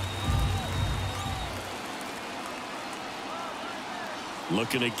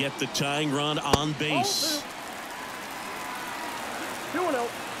 Looking to get the tying run on base. 2-0.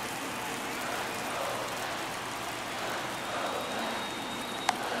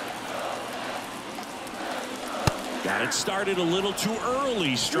 Got it started a little too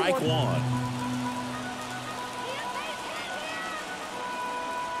early. Strike 1.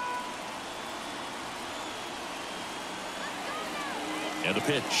 And the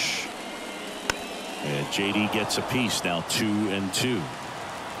pitch. And JD gets a piece now. 2-2.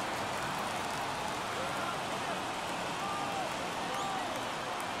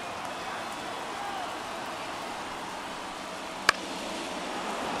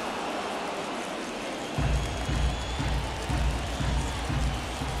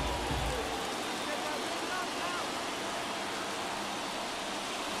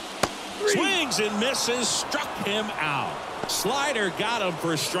 Swings and misses, struck him out. Slider got him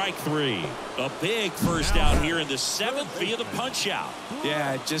for strike 3. A big first out here in the 7th via the punch out.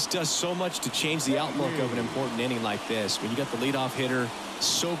 Yeah, it just does so much to change the outlook of an important inning like this. When you got the leadoff hitter,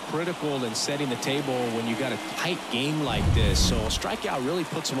 so critical in setting the table when you got a tight game like this. So a strikeout really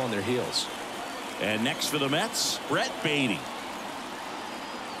puts them on their heels. And next for the Mets, Brett Beatty.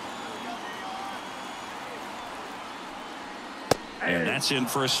 And that's in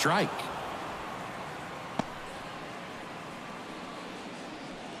for a strike.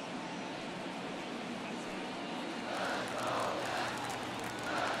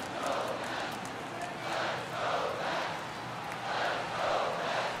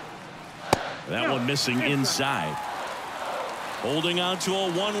 That one missing inside. Holding on to a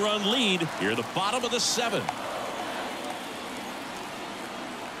 1-run lead here at the bottom of the 7th.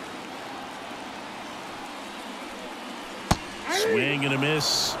 Swing and a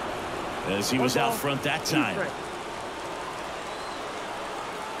miss as he was out front that time.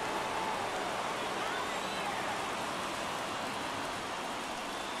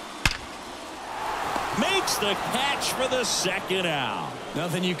 Makes the catch for the 2nd out.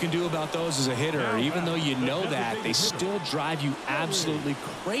 Nothing you can do about those as a hitter. Even though you know that, they still drive you absolutely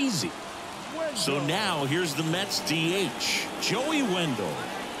crazy. So now here's the Mets DH, Joey Wendell.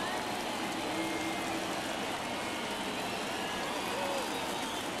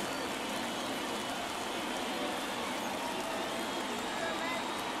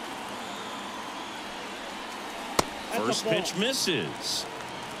 First pitch misses.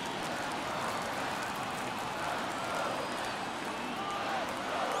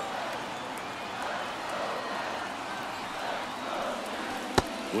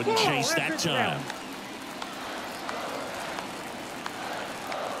 Wouldn't chase that time.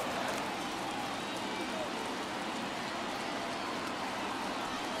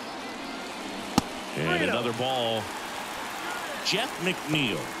 And another ball. Jeff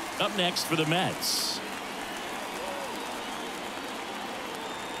McNeil up next for the Mets.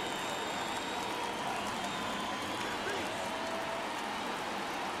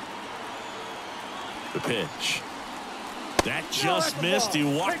 The pitch. That just missed. He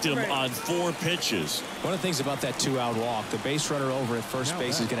walked him on 4 pitches. One of the things about that 2-out walk, the base runner over at first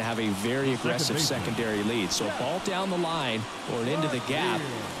base is going to have a very aggressive secondary lead. So a ball down the line or into the gap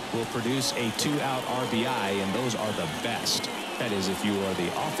will produce a 2-out RBI, and those are the best. That is if you are the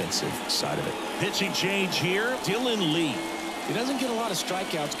offensive side of it. Pitching change here, Dylan Lee. He doesn't get a lot of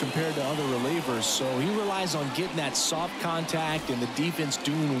strikeouts compared to other relievers, so he relies on getting that soft contact and the defense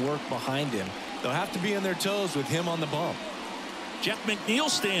doing work behind him. They'll have to be on their toes with him on the bump. Jeff McNeil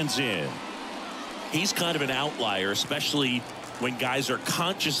stands in. He's kind of an outlier, especially when guys are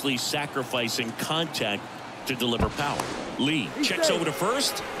consciously sacrificing contact to deliver power. Lee checks over to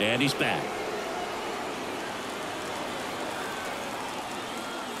first, and he's back.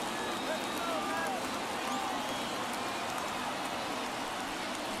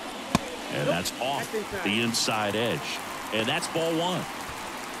 And that's off the inside edge. And that's ball 1.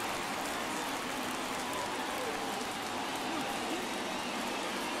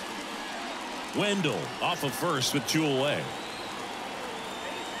 Wendell off of first with 2 away.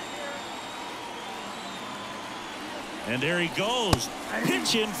 And there he goes.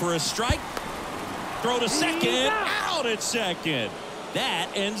 Pitching for a strike. Throw to second. Out at second. That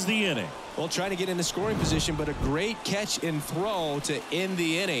ends the inning. Well, trying to get into scoring position, but a great catch and throw to end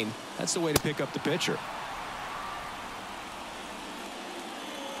the inning. That's the way to pick up the pitcher.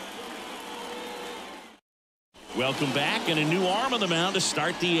 Welcome back, and a new arm on the mound to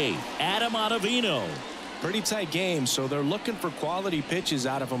start the eighth. Adam Ottavino. Pretty tight game, so they're looking for quality pitches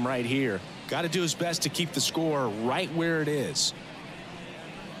out of him right here. Got to do his best to keep the score right where it is.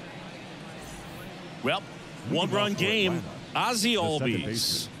 Well, one-run game. Ozzie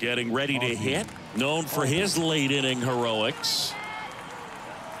Albies getting ready to hit. Known for his late inning heroics.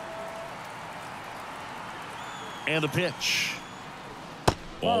 And the pitch.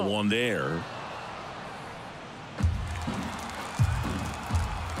 Ball one there.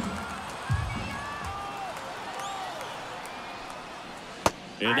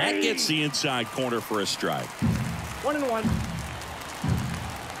 And that gets the inside corner for a strike. 1-1.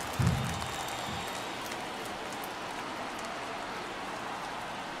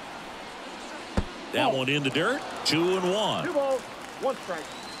 That one in the dirt. 2-1. 2 balls, 1 strike.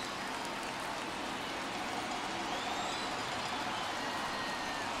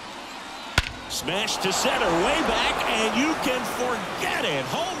 Smash to center, way back, and you can forget it.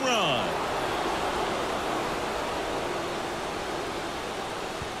 Home run.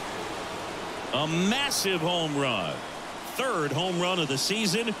 A massive home run. Third home run of the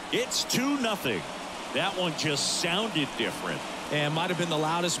season. It's 2-0. That one just sounded different. And might have been the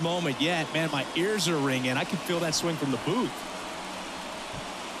loudest moment yet. Man, my ears are ringing. I can feel that swing from the booth.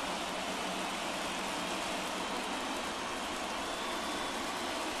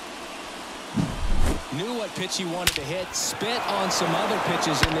 Knew what pitch he wanted to hit. Spit on some other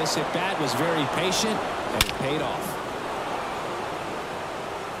pitches in this at bat. Was very patient, and it paid off.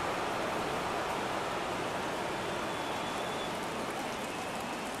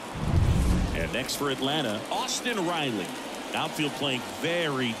 And next for Atlanta, Austin Riley. Outfield playing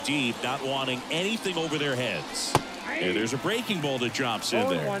very deep, not wanting anything over their heads. And there's a breaking ball that drops in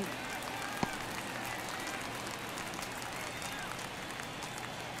there. 1.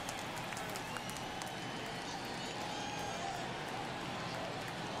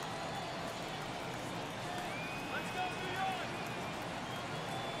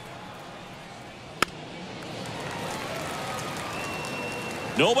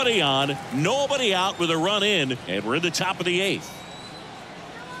 Nobody on, nobody out with a run in, and we're in the top of the eighth.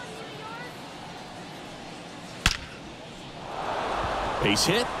 Base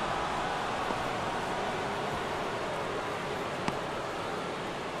hit.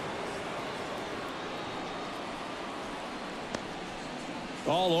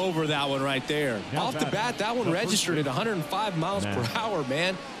 All over that one right there. Off the bat, that one registered at 105 miles per hour,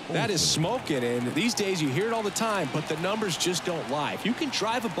 man. That is smoking, and these days you hear it all the time, but the numbers just don't lie. If you can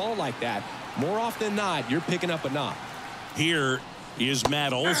drive a ball like that, more often than not, you're picking up a knock. Here is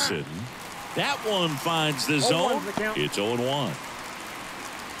Matt Olson. That one finds the zone. It's 0-1.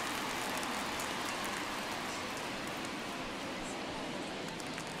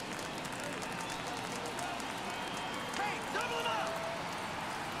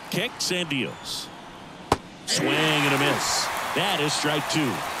 Kicks and deals. Swing and a miss. That is strike 2.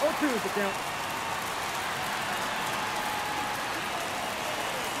 0-2 is the count.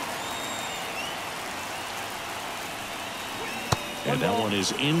 And that one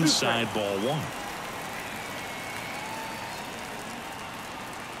is inside ball 1.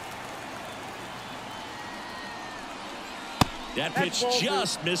 That pitch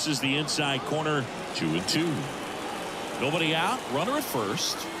just misses the inside corner. 2-2. Nobody out. Runner at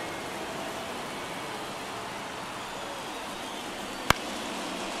first.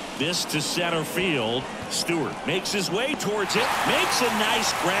 This to center field. Stewart makes his way towards it. Makes a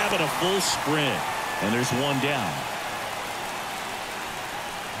nice grab and a full sprint. And there's one down.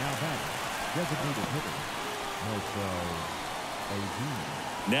 Now back, designated hitter, Marcell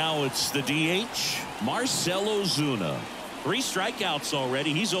Ozuna. Now it's the DH, Marcell Ozuna. 3 strikeouts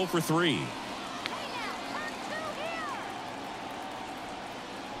already. He's 0 for 3.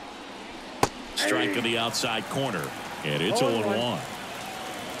 Strike to the outside corner. And it's 0-1.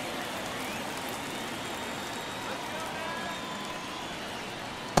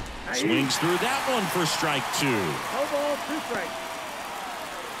 Swings through that one for strike 2. 0 balls, 2 strikes.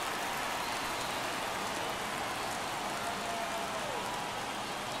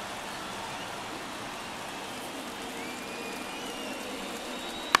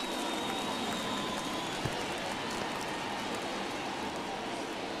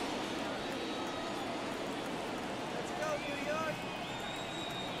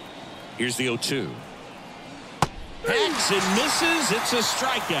 Here's the 0-2. Pass swings and misses. It's a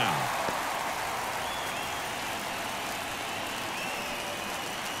strikeout.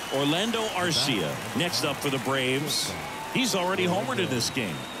 Orlando Arcia next up for the Braves. He's already homered in this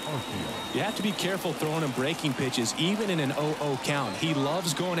game. You have to be careful throwing him breaking pitches, even in an 0-0 count. He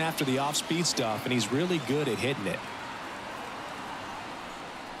loves going after the off-speed stuff, and he's really good at hitting it.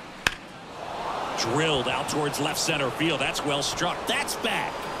 Drilled out towards left center field. That's well struck. That's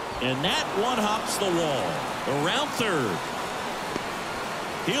back. And that one hops the wall. Around third.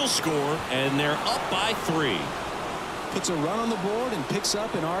 He'll score, and they're up by 3. Puts a run on the board and picks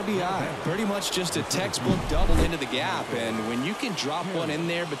up an RBI. Pretty much just a textbook double into the gap. And when you can drop one in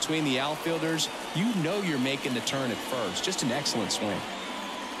there between the outfielders, you know you're making the turn at first. Just an excellent swing.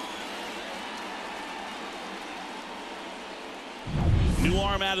 New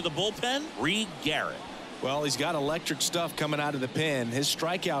arm out of the bullpen, Reed Garrett. Well, he's got electric stuff coming out of the pen. His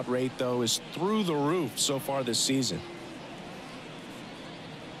strikeout rate, though, is through the roof so far this season.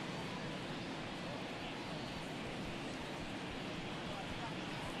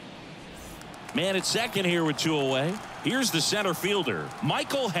 Man at second here with 2 away. Here's the center fielder,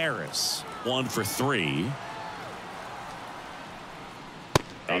 Michael Harris. 1 for 3.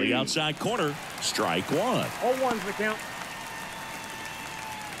 On the outside corner, strike 1. 0-1's the count.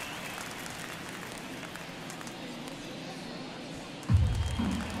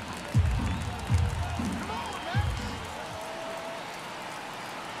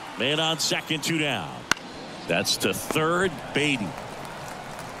 Man on second, 2 down. That's to third, Baden.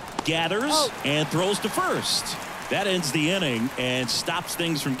 Gathers and throws to first. That ends the inning and stops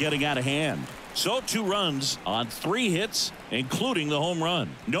things from getting out of hand. So 2 runs on 3 hits, including the home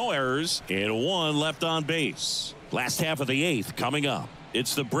run. No errors and 1 left on base. Last half of the 8th coming up.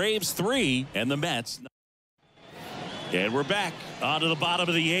 It's the Braves 3 and the Mets. And we're back onto the bottom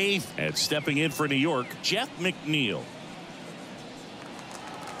of the 8th. And stepping in for New York, Jeff McNeil.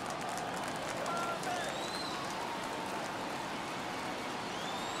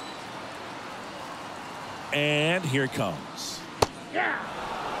 And here it comes.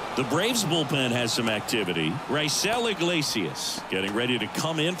 The Braves bullpen has some activity. Raisel Iglesias getting ready to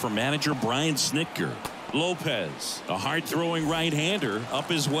come in for manager Brian Snitker. Lopez, a hard-throwing right-hander,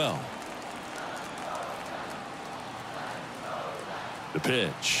 up as well. The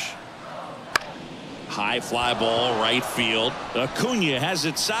pitch. High fly ball, right field. Acuna has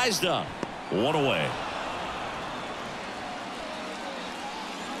it sized up. 1 away.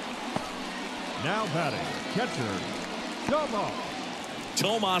 Now batting, catcher,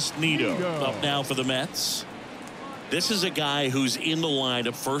 Tomas Nido up now for the Mets. This is a guy who's in the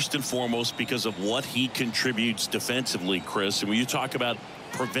lineup first and foremost because of what he contributes defensively, Chris. And when you talk about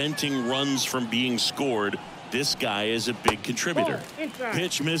preventing runs from being scored, this guy is a big contributor.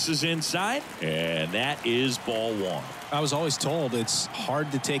 Pitch misses inside, and that is ball 1. I was always told it's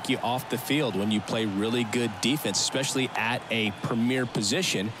hard to take you off the field when you play really good defense, especially at a premier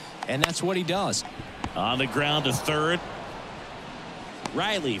position. And that's what he does. On the ground to third.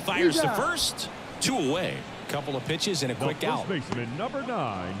 Riley fires to first. 2 away. Couple of pitches and a quick out. Baseman number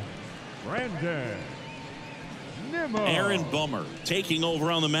 9, Brandon Nimmo. Aaron Bummer taking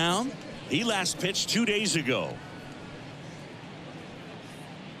over on the mound. He last pitched 2 days ago.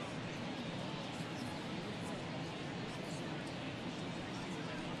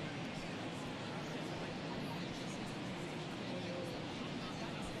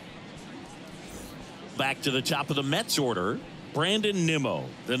 Back to the top of the Mets order. Brandon Nimmo,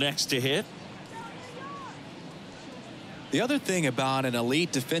 the next to hit. The other thing about an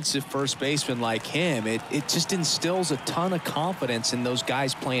elite defensive first baseman like him, it just instills a ton of confidence in those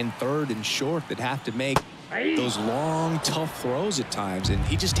guys playing third and short that have to make those long, tough throws at times. And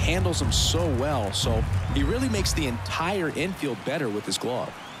he just handles them so well. So he really makes the entire infield better with his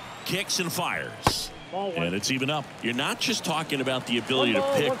glove. Kicks and fires. And it's even up. You're not just talking about the ability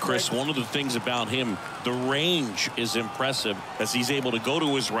to pick, Chris. One of the things about him, the range is impressive as he's able to go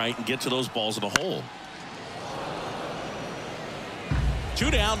to his right and get to those balls in the hole. 2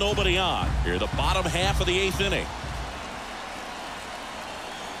 down, nobody on. Here, the bottom half of the 8th inning.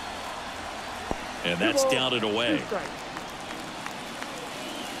 And that's down and away.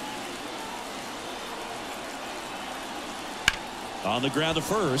 On the ground to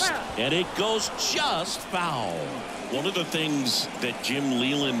first, and it goes just foul. One of the things that Jim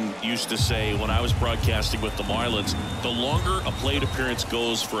Leland used to say when I was broadcasting with the Marlins, the longer a plate appearance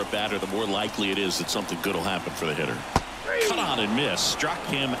goes for a batter, the more likely it is that something good will happen for the hitter. Cut on and miss, struck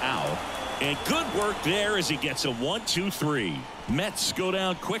him out. And good work there as he gets a 1-2-3. Mets go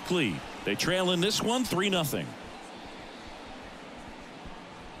down quickly. They trail in this one 3-0.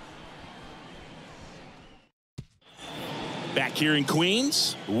 Back here in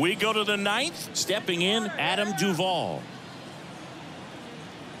Queens, we go to the ninth. Stepping in, Adam Duvall.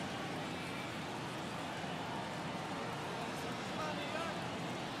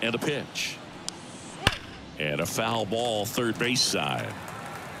 And a pitch. And a foul ball, third base side.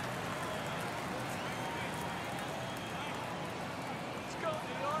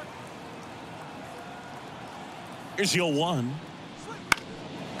 Here's your 1.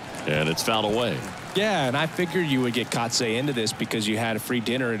 And it's fouled away. Yeah, and I figured you would get Katse into this because you had a free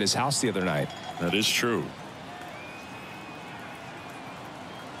dinner at his house the other night. That is true.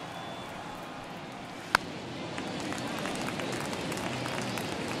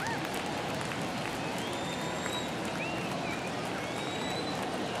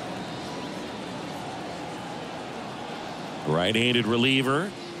 Right-handed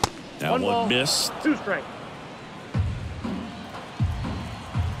reliever. That one missed. 2 strikes.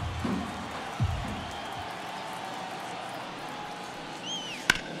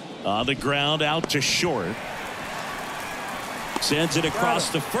 On the ground, out to short. Sends it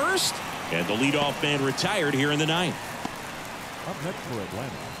across to first. And the leadoff man retired here in the ninth. Up next for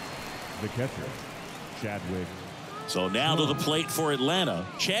Atlanta, the catcher, Chadwick. So now to the plate for Atlanta,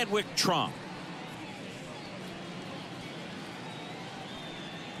 Chadwick Tromp.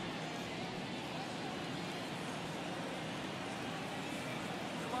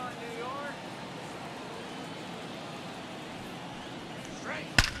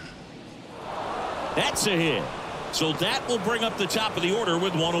 That's a hit. So that will bring up the top of the order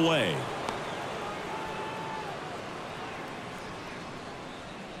with 1 away.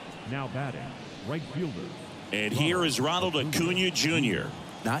 Now batting, right fielder. And here is Ronald Acuna Jr.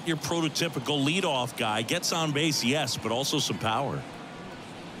 Not your prototypical leadoff guy. Gets on base, yes, but also some power.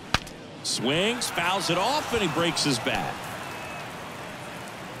 Swings, fouls it off, and he breaks his bat.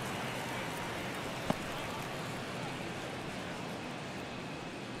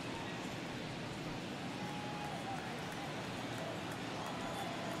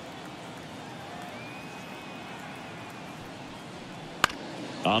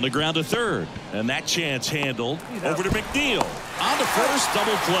 On the ground to third, and that chance handled. Over to McNeil. On to first,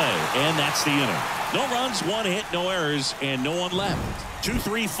 double play, and that's the inning. No runs, 1 hit, no errors, and no one left.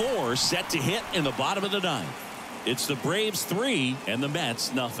 2-3-4 set to hit in the bottom of the ninth. It's the Braves 3 and the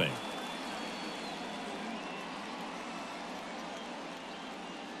Mets nothing.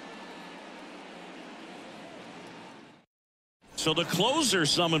 So the closer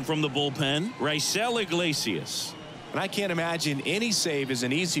summoned from the bullpen, Raisel Iglesias. And I can't imagine any save is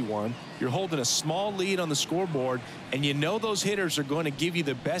an easy one. You're holding a small lead on the scoreboard, and you know those hitters are going to give you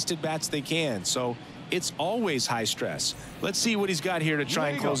the best at bats they can. So it's always high stress. Let's see what he's got here to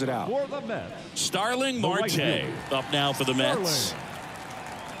try and close it out. For the Mets, Starling Marte up now for the Mets.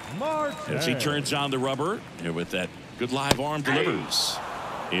 As he turns on the rubber, and with that good live arm delivers.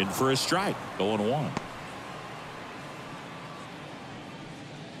 In for a strike, 0-1.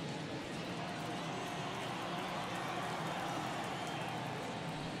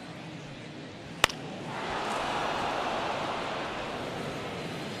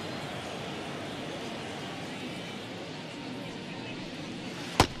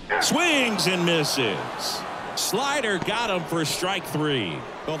 Swings and misses. Slider got him for strike 3.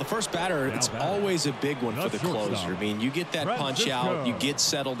 Well, the first batter, it's always a big one for the closer. I mean, you get that punch out, you get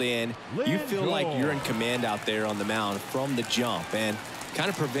settled in, you feel like you're in command out there on the mound from the jump, and kind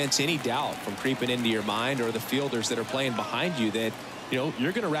of prevents any doubt from creeping into your mind or the fielders that are playing behind you that, you know,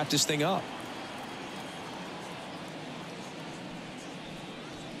 you're going to wrap this thing up.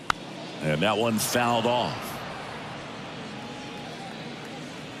 And that one fouled off.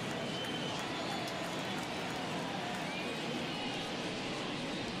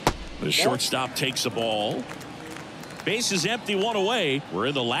 The shortstop takes the ball. Base is empty, 1 away. We're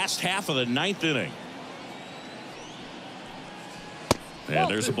in the last half of the ninth inning. And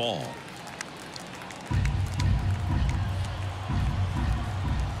there's a ball.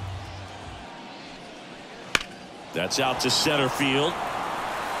 That's out to center field.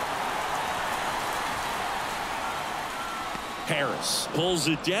 Harris pulls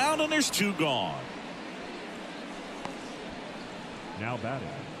it down, and there's 2 gone. Now batting,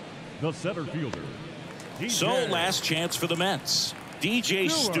 the center fielder. So last chance for the Mets. DJ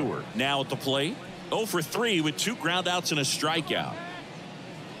Stewart now at the plate. 0 for 3 with 2 groundouts and a strikeout.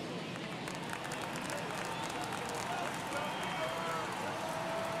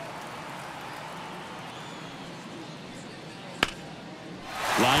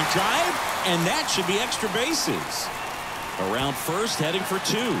 Line drive, and that should be extra bases. Around first, heading for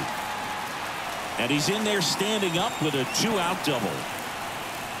 2. And he's in there standing up with a 2-out double.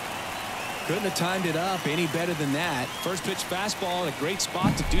 Couldn't have timed it up any better than that. First pitch fastball in a great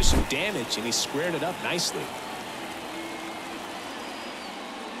spot to do some damage, and he squared it up nicely.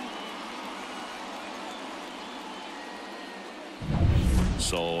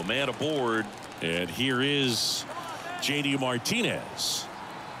 So man aboard, and here is JD Martinez.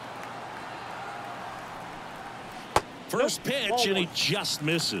 First pitch, and he just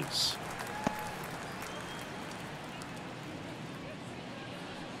misses.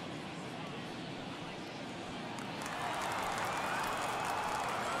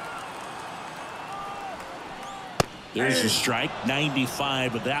 There's a strike,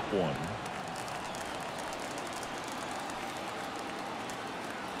 95 of that one.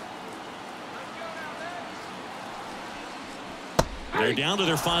 They're down to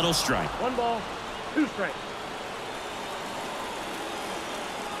their final strike. 1 ball, 2 strikes.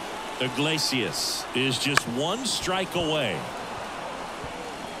 Iglesias is just 1 strike away.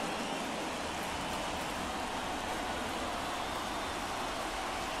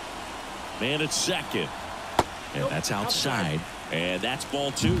 Man at second. And that's outside. And that's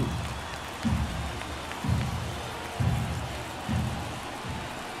ball 2.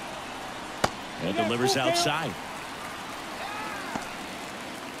 And delivers outside.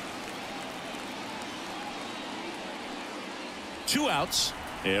 Two outs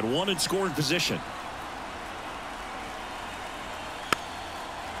and 1 in scoring position.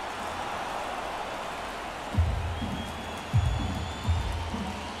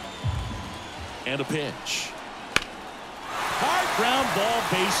 And a pitch. Hard ground ball,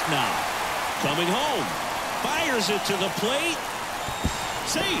 base knock. Coming home. Fires it to the plate.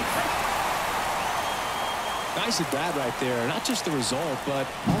 Safe. Nice at bat right there. Not just the result, but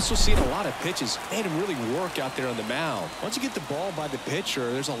also seeing a lot of pitches. Made him really work out there on the mound. Once you get the ball by the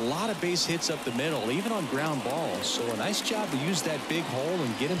pitcher, there's a lot of base hits up the middle, even on ground balls. So a nice job to use that big hole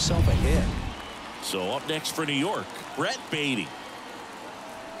and get himself a hit. So up next for New York, Brett Beatty.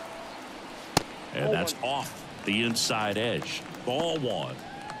 And that's off the inside edge. Ball 1.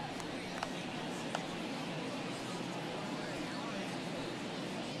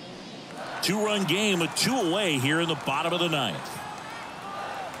 Two-run game with 2 away here in the bottom of the 9th.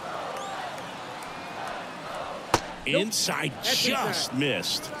 Inside, just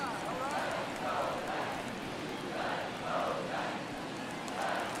missed.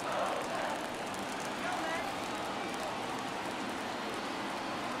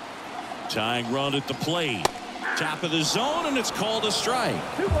 Tying run at the plate. Top of the zone, and it's called a strike.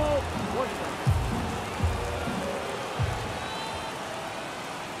 2 balls, 1 strike.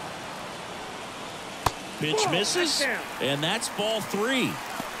 Pitch misses, and that's ball 3.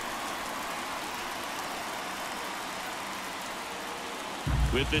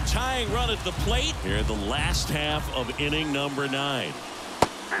 With the tying run at the plate here in the last half of inning number 9.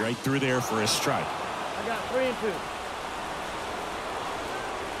 Right through there for a strike. I got 3 and 2.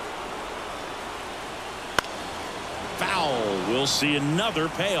 Foul. We'll see another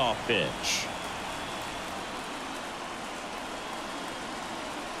payoff pitch.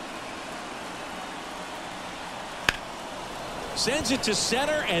 Sends it to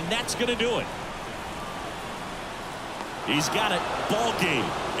center, and that's going to do it. He's got it. Ball game.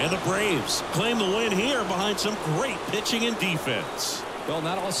 And the Braves claim the win here behind some great pitching and defense. Well,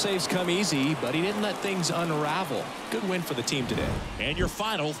 not all saves come easy, but he didn't let things unravel. Good win for the team today. And your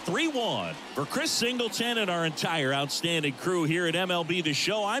final 3-1. For Chris Singleton and our entire outstanding crew here at MLB The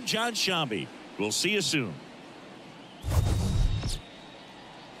Show, I'm John Shambi. We'll see you soon.